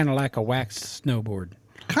 kind of like a wax snowboard.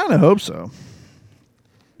 Kind of hope so.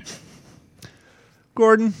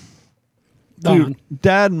 Gordon? Don.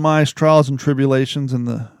 Dad and my trials and tribulations in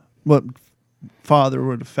the what Father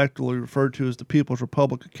would effectively refer to as the People's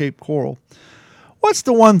Republic of Cape Coral. What's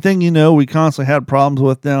the one thing we constantly had problems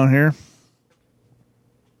with down here?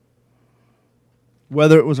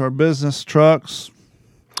 Whether it was our business trucks,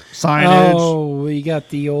 signage. Oh, we got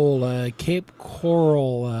the old Cape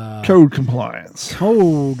Coral code compliance.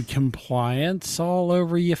 Code compliance all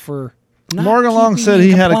over you for not Morgan Long keeping said in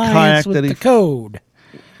he had a compliance kayak with that he the code.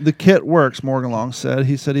 The kit works, Morgan Long said.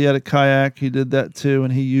 He said he had a kayak. He did that too,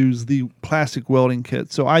 and he used the plastic welding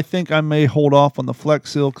kit. So I think I may hold off on the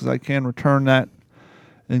Flex Seal because I can return that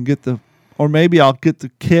and get the, or maybe I'll get the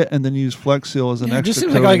kit and then use Flex Seal as an extra. It just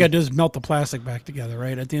seems like all you got to do is melt the plastic back together,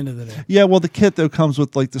 right? At the end of the day. Yeah, well, the kit though comes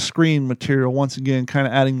with like the screen material. Once again, kind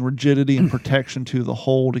of adding rigidity and protection to the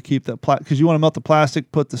hole to keep that because you want to melt the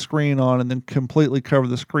plastic, put the screen on, and then completely cover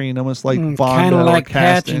the screen, almost like Bondo kind of like or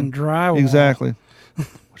casting. patching drywall. Exactly.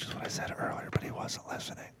 Which is what I said earlier, but he wasn't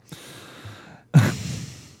listening.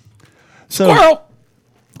 So, Squirrel!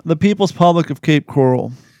 The People's Public of Cape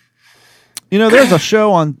Coral. There's a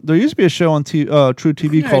show on. There used to be a show on True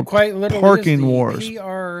TV called Parking Wars.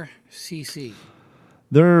 PRCC.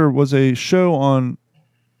 There was a show on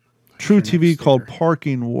True TV called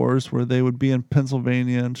Parking Wars, where they would be in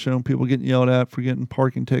Pennsylvania and showing people getting yelled at for getting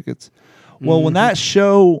parking tickets. Well, when that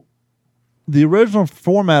show, the original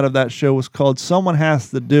format of that show was called Someone Has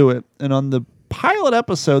to Do It, and on the pilot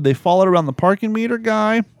episode, they followed around the parking meter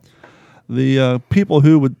guy, the people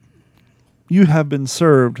who would. You have been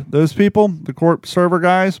served. Those people, the court server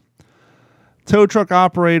guys, tow truck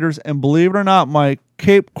operators, and believe it or not, Mike,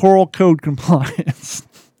 Cape Coral code compliance.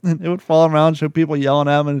 And they would follow around and show people yelling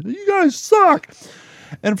at them, and you guys suck.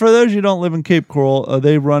 And for those who don't live in Cape Coral,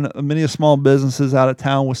 they run many small businesses out of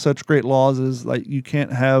town with such great laws as like you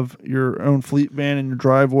can't have your own fleet van in your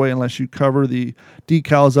driveway unless you cover the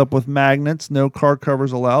decals up with magnets. No car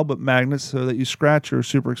covers allowed, but magnets so that you scratch your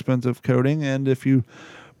super expensive coating. And if you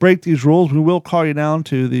break these rules, we will call you down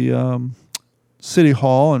to the city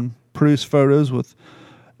hall and produce photos with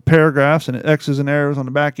paragraphs and X's and arrows on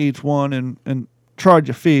the back of each one and charge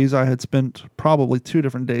you fees. I had spent probably 2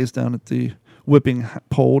 different days down at the whipping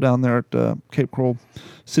pole down there at Cape Coral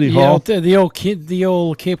City Hall. The old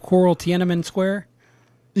Cape Coral Tiananmen Square.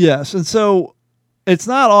 Yes, and so it's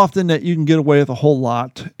not often that you can get away with a whole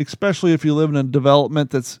lot, especially if you live in a development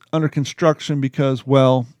that's under construction because,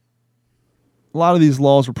 well, a lot of these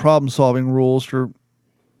laws are problem-solving rules for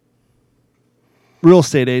real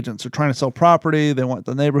estate agents. They're trying to sell property. They want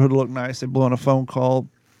the neighborhood to look nice. They blow on a phone call.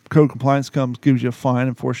 Code compliance comes, gives you a fine,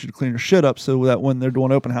 and forces you to clean your shit up so that when they're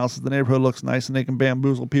doing open houses, the neighborhood looks nice and they can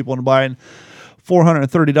bamboozle people into buying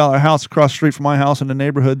 $430 house across the street from my house in a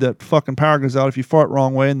neighborhood that fucking power goes out if you fart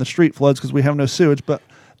wrong way and the street floods because we have no sewage. But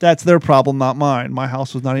that's their problem, not mine. My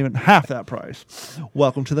house was not even half that price.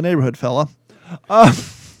 Welcome to the neighborhood, fella.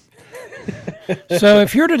 So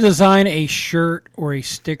if you're to design a shirt or a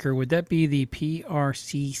sticker, would that be the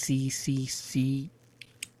PRCCCC?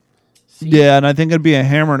 Yeah, and I think it'd be a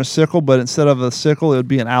hammer and a sickle, but instead of a sickle, it would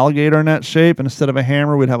be an alligator in that shape, and instead of a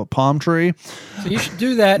hammer, we'd have a palm tree. So you should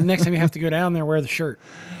do that next time you have to go down there, wear the shirt.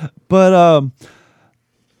 But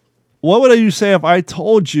what would you say if I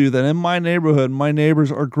told you that in my neighborhood, my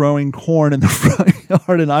neighbors are growing corn in the front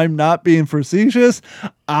yard, and I'm not being facetious?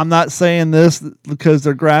 I'm not saying this because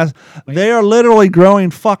they're grass. They are literally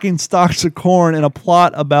growing fucking stalks of corn in a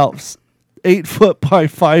plot about 8 foot by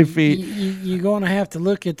 5 feet. You're going to have to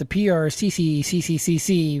look at the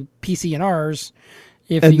PRCCCCC PCNRs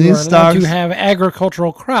if and you are allowed stocks, to have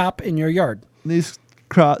agricultural crop in your yard. These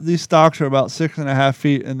stalks are about 6.5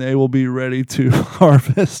 feet, and they will be ready to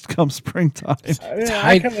harvest come springtime.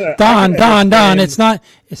 Don, it's not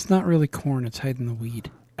really corn. It's hiding the weed.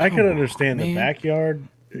 I could understand the backyard,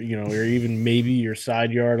 or even maybe your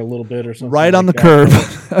side yard a little bit or something. Right on like the curb.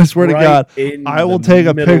 I swear to God. I will take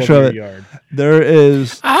a picture of it. Yard. There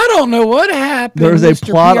is. I don't know what happened. There's a Mr.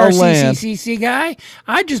 plot of land. PRCCCC guy.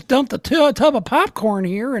 I just dumped a tub of popcorn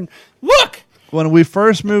here, and look. When we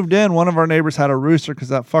first moved in, one of our neighbors had a rooster because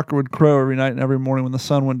that fucker would crow every night and every morning when the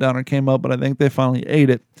sun went down and came up, but I think they finally ate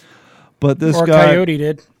it. But this guy, coyote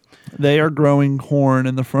did. They are growing corn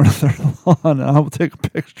in the front of their lawn. I will take a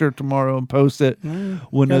picture tomorrow and post it.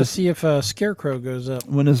 When gotta see if a scarecrow goes up.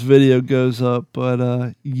 When this video goes up,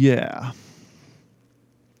 but yeah.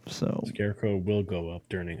 So scarecrow will go up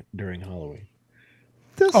during Halloween.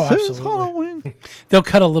 This is absolutely. Halloween. They'll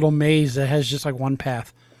cut a little maze that has just like one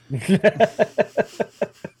path.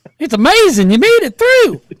 It's amazing. You made it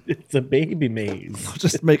through. It's a baby maze.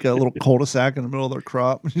 Just make a little cul-de-sac in the middle of their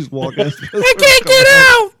crop and just walk in. I can't get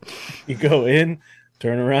out. You go in,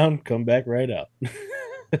 turn around, come back right out.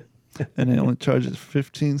 and they only charge us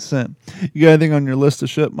 15 cents. You got anything on your list of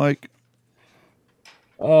shit, Mike?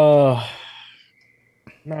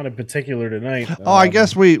 Not in particular tonight. Oh, I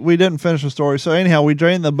guess we didn't finish the story. So anyhow, we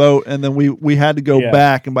drained the boat, and then we had to go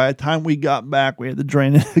back. And by the time we got back, we had to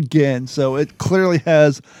drain it again. So it clearly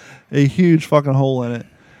has a huge fucking hole in it.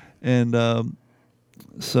 And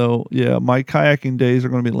so yeah, my kayaking days are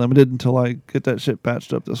going to be limited until I get that shit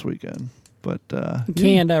patched up this weekend. But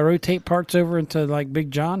can't rotate parts over into like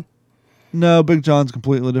Big John. No, Big John's a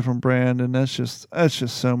completely different brand, and that's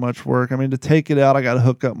just so much work. I mean, to take it out, I got to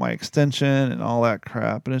hook up my extension and all that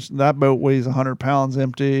crap. And that boat weighs 100 pounds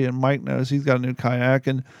empty, and Mike knows he's got a new kayak.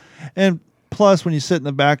 And plus, when you sit in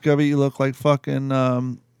the back of it, you look like fucking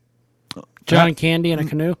John Candy in a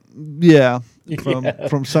canoe. Yeah,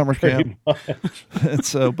 from summer camp. And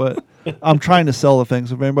so, but I'm trying to sell the thing.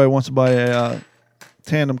 So if anybody wants to buy a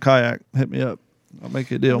tandem kayak, hit me up. I'll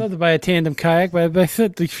make you a deal. I'd love to buy a tandem kayak, but I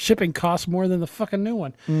said the shipping costs more than the fucking new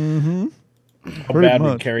one. Mm-hmm. How bad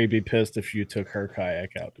would Carrie be pissed if you took her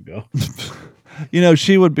kayak out to go? You know,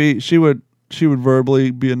 she would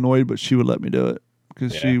verbally be annoyed, but she would let me do it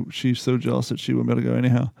because she's so jealous that she wouldn't be able to go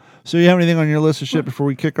anyhow. So you have anything on your list of shit before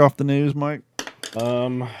we kick off the news, Mike?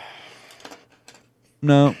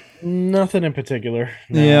 No. Nothing in particular.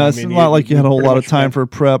 No, yeah, it's not like you had a whole lot of time for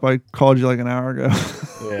prep. I called you like an hour ago.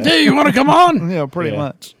 Yeah, hey, you want to come on? Yeah, pretty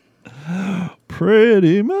much.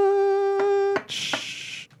 Pretty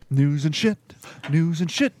much. News and shit.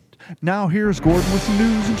 Now here's Gordon with some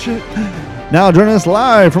news and shit. Now joining us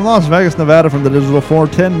live from Las Vegas, Nevada, from the Digital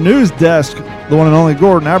 410 News Desk, the one and only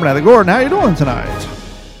Gordon Abernathy. Gordon, how you doing tonight?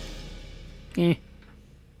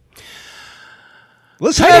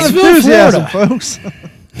 Listen to that enthusiasm, folks.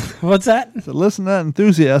 What's that? So listen to that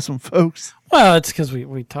enthusiasm, folks. Well, it's because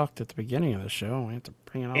we talked at the beginning of the show. We have to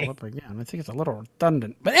bring it all up again. I think it's a little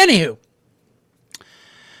redundant. But anywho,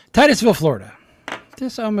 Titusville, Florida.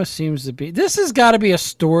 This almost seems to be... This has got to be a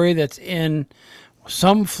story that's in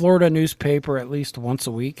some Florida newspaper at least once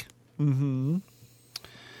a week. Mm-hmm.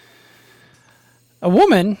 A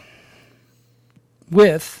woman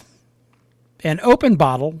with an open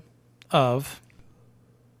bottle of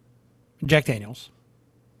Jack Daniels.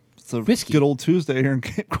 It's a whiskey. Good old Tuesday here in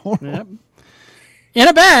Cape Coral. Yep. In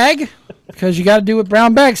a bag, because you got to do it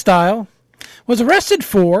brown bag style, was arrested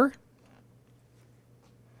for...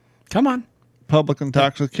 Come on. Public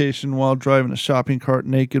intoxication while driving a shopping cart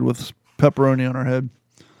naked with pepperoni on her head.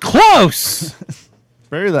 Close!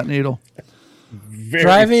 Bury that needle. Very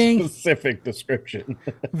driving specific description.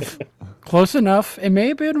 Close enough. It may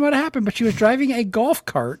have been what happened, but she was driving a golf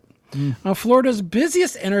cart on Florida's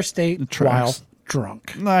busiest interstate while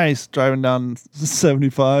drunk. Nice. Driving down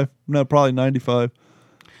 75. No, probably 95.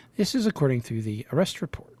 This is according to the arrest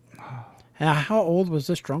report. Now, how old was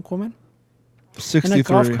this drunk woman? 63. In a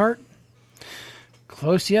golf cart?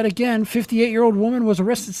 Close yet again. 58-year-old woman was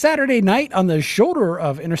arrested Saturday night on the shoulder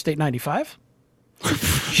of Interstate 95.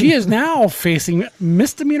 She is now facing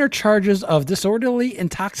misdemeanor charges of disorderly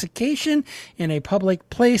intoxication in a public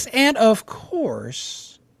place and, of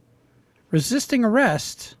course, resisting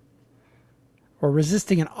arrest or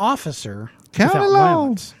resisting an officer County without law.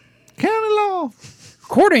 violence. County law.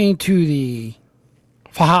 According to the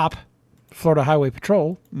FHOP, Florida Highway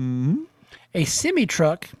Patrol, a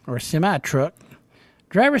semi-truck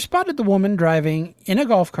driver spotted the woman driving in a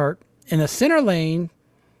golf cart in the center lane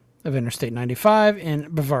of Interstate 95 in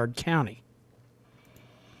Brevard County.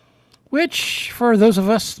 Which, for those of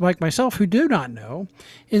us like myself who do not know,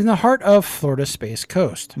 is in the heart of Florida's Space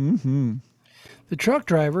Coast. Mm-hmm. The truck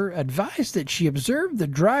driver advised that she observed the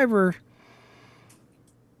driver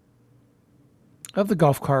of the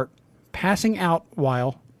golf cart passing out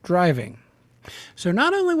while driving. So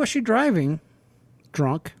not only was she driving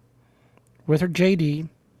drunk with her JD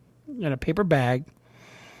in a paper bag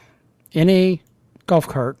in a golf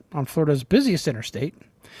cart on Florida's busiest interstate,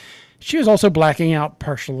 she was also blacking out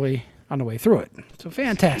partially on the way through it. So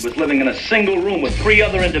fantastic. He was living in a single room with 3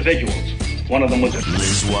 other individuals. One of them was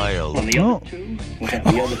Liz Wilde. And the other two?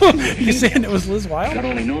 You saying it was Liz Wilde?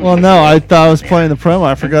 Well, no, I thought I was playing the promo.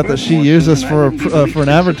 I forgot that she used us for an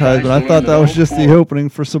advertisement. I thought that was just the opening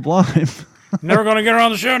for Sublime. Never going to get her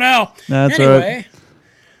on the show now. That's anyway, right.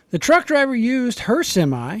 The truck driver used her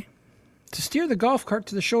semi to steer the golf cart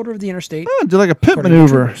to the shoulder of the interstate. Oh, do like a pit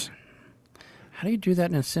maneuver. How do you do that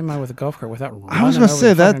in a semi with a golf cart without running I was going to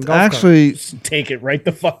say, that actually... Take it right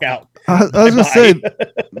the fuck out. I was going to say,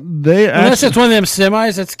 they Unless it's one of them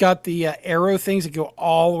semis that's got the arrow things that go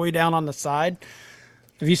all the way down on the side.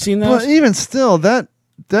 Have you seen those? But even still, that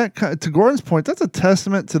to Gordon's point, that's a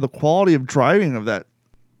testament to the quality of driving of that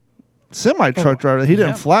semi-truck driver. He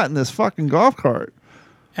didn't flatten this fucking golf cart.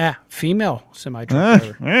 Female semi-truck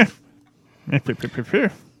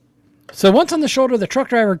driver. So once on the shoulder, the truck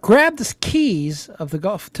driver grabbed the keys of the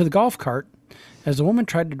golf cart as the woman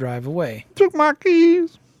tried to drive away. Took my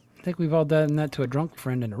keys. I think we've all done that to a drunk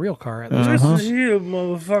friend in a real car. Listen here,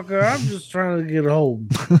 motherfucker. I'm just trying to get home.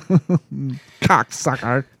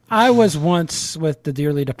 Cocksucker. I was once with the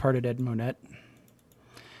dearly departed Ed Monette,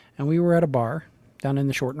 and we were at a bar down in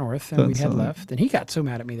the short north, and we had left. And he got so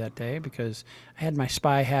mad at me that day because I had my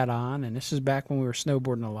spy hat on, and this is back when we were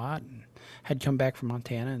snowboarding a lot, and had come back from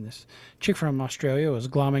Montana, and this chick from Australia was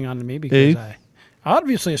glomming onto me because I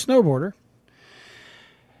obviously a snowboarder.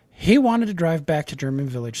 He wanted to drive back to German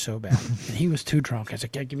Village so bad, and he was too drunk. I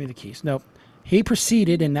said, "Give me the keys." Nope. He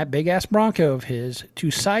proceeded in that big-ass Bronco of his to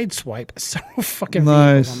sideswipe several fucking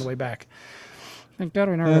vehicles on the way back. Thank God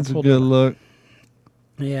we never That's a pulled good over. look.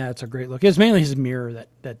 Yeah, it's a great look. It's mainly his mirror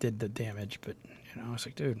that did the damage, but, I was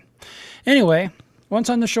like, dude. Anyway,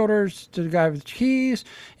 once on the shoulders to the guy with the keys,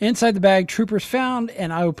 inside the bag, troopers found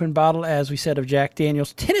an open bottle, as we said, of Jack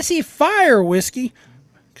Daniel's Tennessee Fire whiskey,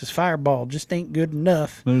 because Fireball just ain't good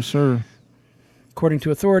enough. No, sir. According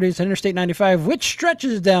to authorities, Interstate 95, which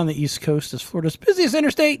stretches down the East Coast, is Florida's busiest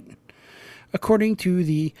interstate, according to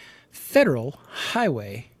the Federal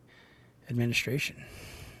Highway Administration.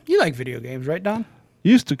 You like video games, right, Don?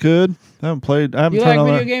 Used to could. I haven't played. I haven't You turned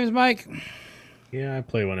like on video that. games, Mike? Yeah, I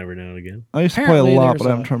play one every now and again. I used to Apparently play a lot, there's but I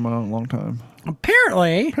haven't turned mine on in a long time.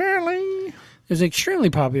 Apparently, there's an extremely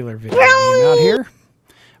popular video game out here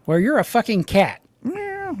where you're a fucking cat.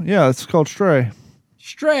 Yeah, it's called Stray.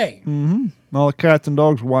 Stray. Mm-hmm. All the cats and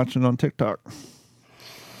dogs were watching on TikTok.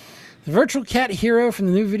 The virtual cat hero from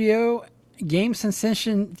the new video game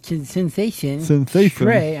sensation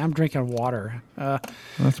Stray. I'm drinking water.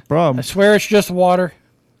 That's a problem. I swear it's just water.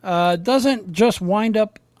 Doesn't just wind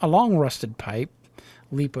up a long rusted pipe,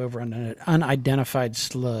 leap over an unidentified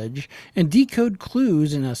sludge, and decode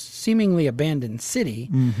clues in a seemingly abandoned city.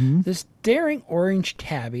 Mm-hmm. This daring orange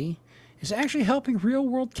tabby is actually helping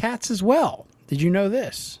real-world cats as well. Did you know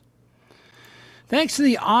this? Thanks to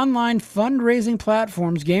the online fundraising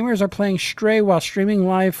platforms, gamers are playing Stray while streaming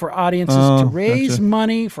live for audiences to raise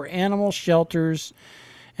money for animal shelters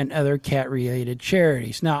and other cat-related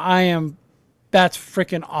charities. Now, that's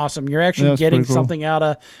freaking awesome. You're actually getting something out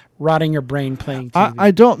of rotting your brain playing TV.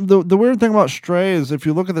 I don't. The weird thing about Stray is if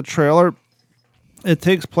you look at the trailer, it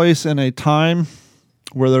takes place in a time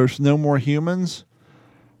where there's no more humans.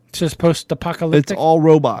 It's just post-apocalyptic. It's all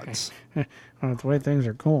robots. Okay. Well, the way things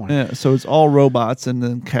are going. Yeah, so it's all robots and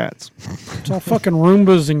then cats. It's all fucking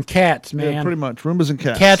Roombas and cats, man. Yeah, pretty much. Roombas and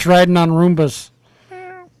cats. Cats riding on Roombas.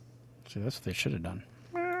 See, that's what they should have done.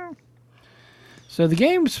 So the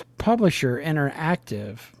game's publisher,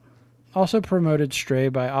 Interactive, also promoted Stray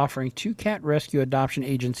by offering 2 cat rescue adoption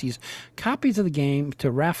agencies copies of the game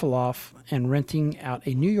to raffle off and renting out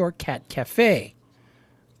a New York cat cafe.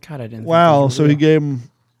 God, I didn't. Wow, so he gave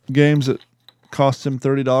them games that cost him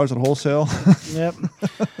 $30 at wholesale. Yep.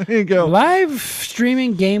 There you go. Live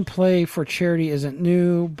streaming gameplay for charity isn't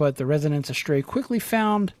new, but the residents of Stray quickly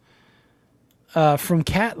found from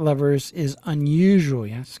cat lovers is unusual.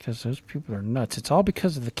 Yes, because those people are nuts. It's all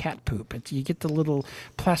because of the cat poop. You get the little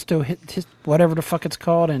plasto hit, whatever the fuck it's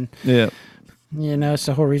called, and it's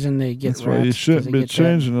the whole reason they get. That's why you shouldn't be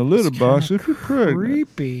changing a litter box if you're pregnant.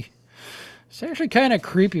 Creepy. It's actually kind of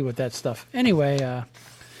creepy with that stuff. Anyway,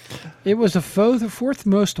 it was the fourth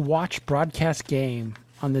most watched broadcast game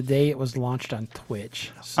on the day it was launched on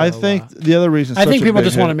Twitch. So, I think the other reason. I think people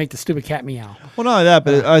just want to make the stupid cat meow. Well, not only that,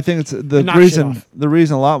 but I think it's the reason. The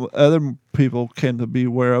reason a lot of other people came to be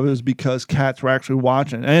aware of it is because cats were actually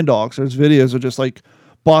watching, and dogs. There's videos of just like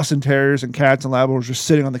Boston Terriers and cats and Labradors just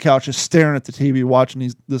sitting on the couch, just staring at the TV,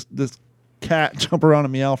 watching this cat jump around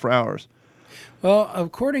and meow for hours. Well,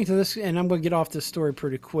 according to this, and I'm going to get off this story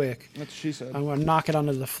pretty quick. That's what she said. I'm going to knock it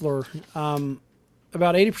onto the floor.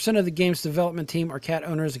 About 80% of the game's development team are cat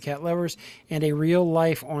owners and cat lovers, and a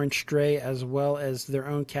real-life orange stray, as well as their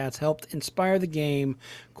own cats, helped inspire the game,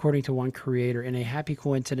 according to one creator. In a happy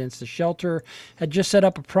coincidence, the shelter had just set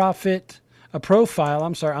up a profile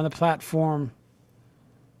on the platform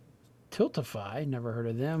Tiltify, never heard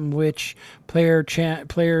of them, which player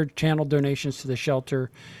channeled donations to the shelter,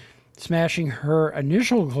 smashing her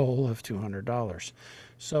initial goal of $200.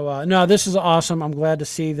 So, no, this is awesome. I'm glad to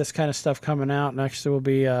see this kind of stuff coming out. Next, there will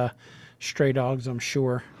be Stray Dogs, I'm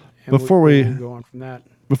sure. And we'll go on from that.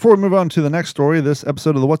 Before we move on to the next story, this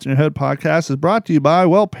episode of the What's in Your Head podcast is brought to you by,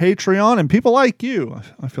 Patreon and people like you.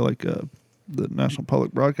 I feel like the National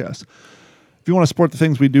Public Broadcast. If you want to support the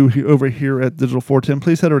things we do over here at Digital 410,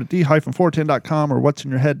 please head over to d-410.com or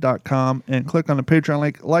what'sinyourhead.com and click on the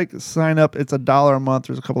Patreon link. Sign up. It's $1 a month.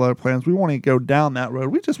 There's a couple other plans. We want to go down that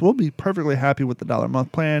road. We'll be perfectly happy with the $1 a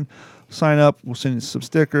month plan. Sign up. We'll send you some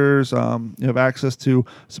stickers. You have access to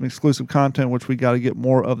some exclusive content, which we got to get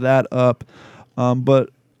more of that up.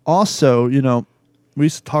 But also, we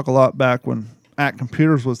used to talk a lot back when At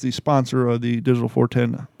Computers was the sponsor of the Digital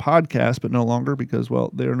 410 podcast, but no longer because,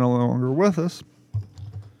 they are no longer with us.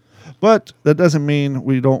 But that doesn't mean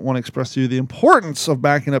we don't want to express to you the importance of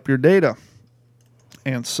backing up your data.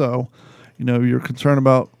 And so, you're concerned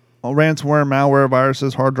about ransomware, malware,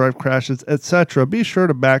 viruses, hard drive crashes, etc. Be sure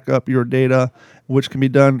to back up your data, which can be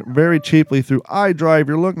done very cheaply through iDrive.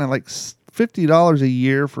 You're looking at like $50 a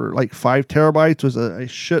year for like 5 terabytes, was a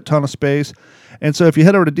shit ton of space. And so if you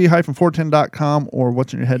head over to d-410.com or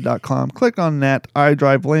what'sinyourhead.com, click on that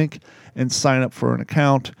iDrive link and sign up for an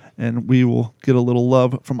account, and we will get a little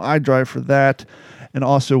love from iDrive for that. And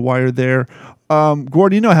also while you're there,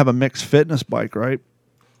 Gordon, I have a Mixed Fitness bike, right?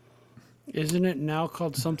 Isn't it now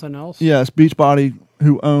called something else? Yes, Beachbody,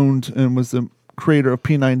 who owned and was the creator of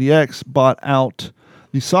P90X, bought out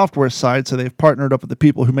the software side, so they've partnered up with the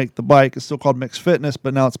people who make the bike. It's still called Mixed Fitness,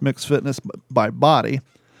 but now it's Mixed Fitness by Body.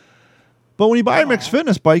 But when you buy a Mixed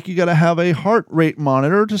Fitness bike, you got to have a heart rate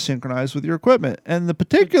monitor to synchronize with your equipment. And the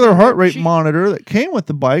particular heart rate monitor that came with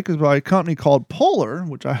the bike is by a company called Polar,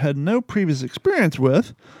 which I had no previous experience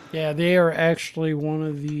with. Yeah, they are actually one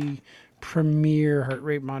of the premier heart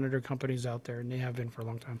rate monitor companies out there, and they have been for a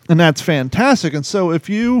long time. And that's fantastic. And so if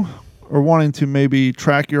you are wanting to maybe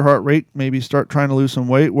track your heart rate, maybe start trying to lose some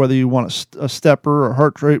weight, whether you want a stepper, a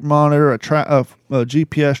heart rate monitor, a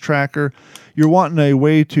GPS tracker, you're wanting a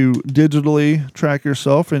way to digitally track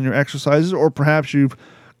yourself and your exercises, or perhaps you've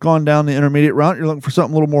gone down the intermediate route, you're looking for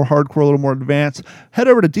something a little more hardcore, a little more advanced, head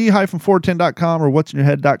over to d-410.com or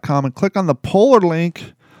what'sinyourhead.com and click on the Polar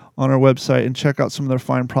link on our website and check out some of their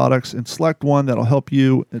fine products and select one that'll help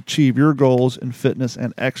you achieve your goals in fitness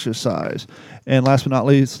and exercise. And last but not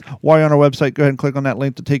least, while you're on our website, go ahead and click on that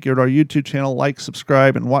link to take you to our YouTube channel, like,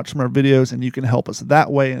 subscribe, and watch some of our videos, and you can help us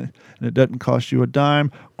that way, and it doesn't cost you a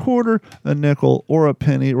dime, quarter, a nickel, or a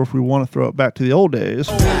penny, or if we want to throw it back to the old days.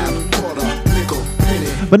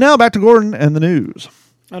 But now back to Gordon and the news.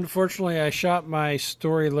 Unfortunately, I shot my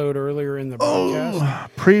story load earlier in the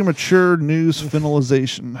broadcast. Premature news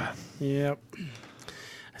finalization. Yep.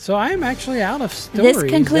 So I am actually out of stories. This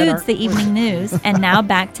concludes the evening news, and now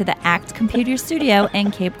back to the ACT Computer Studio in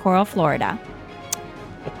Cape Coral, Florida.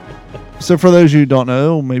 So for those of you who don't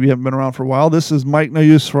know, maybe haven't been around for a while, this is Mike No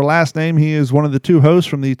Use for Last Name. He is one of the 2 hosts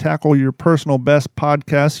from the Tackle Your Personal Best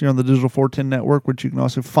podcast here on the Digital 410 Network, which you can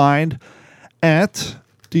also find at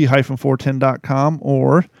d-410.com,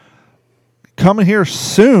 or coming here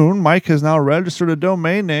soon, Mike has now registered a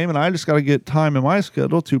domain name, and I just got to get time in my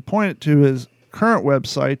schedule to point it to his current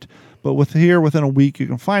website. But within a week, you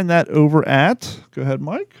can find that over at, go ahead,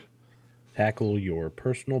 Mike.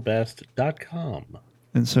 TackleYourPersonalBest.com.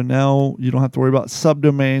 And so now you don't have to worry about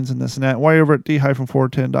subdomains and this and that. While you're over at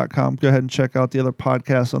d-410.com, go ahead and check out the other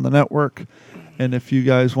podcasts on the network. And if you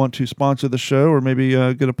guys want to sponsor the show or maybe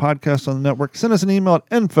get a podcast on the network, send us an email at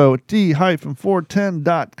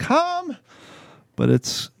info@d-410.com. But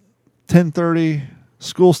it's 10:30.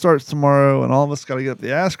 School starts tomorrow, and all of us got to get up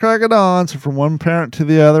the ass crack of dawn. So from one parent to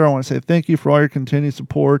the other, I want to say thank you for all your continued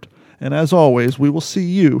support. And as always, we will see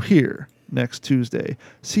you here next Tuesday.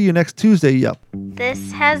 See you next Tuesday, yup.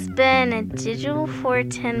 This has been a Digital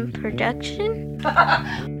 410 production.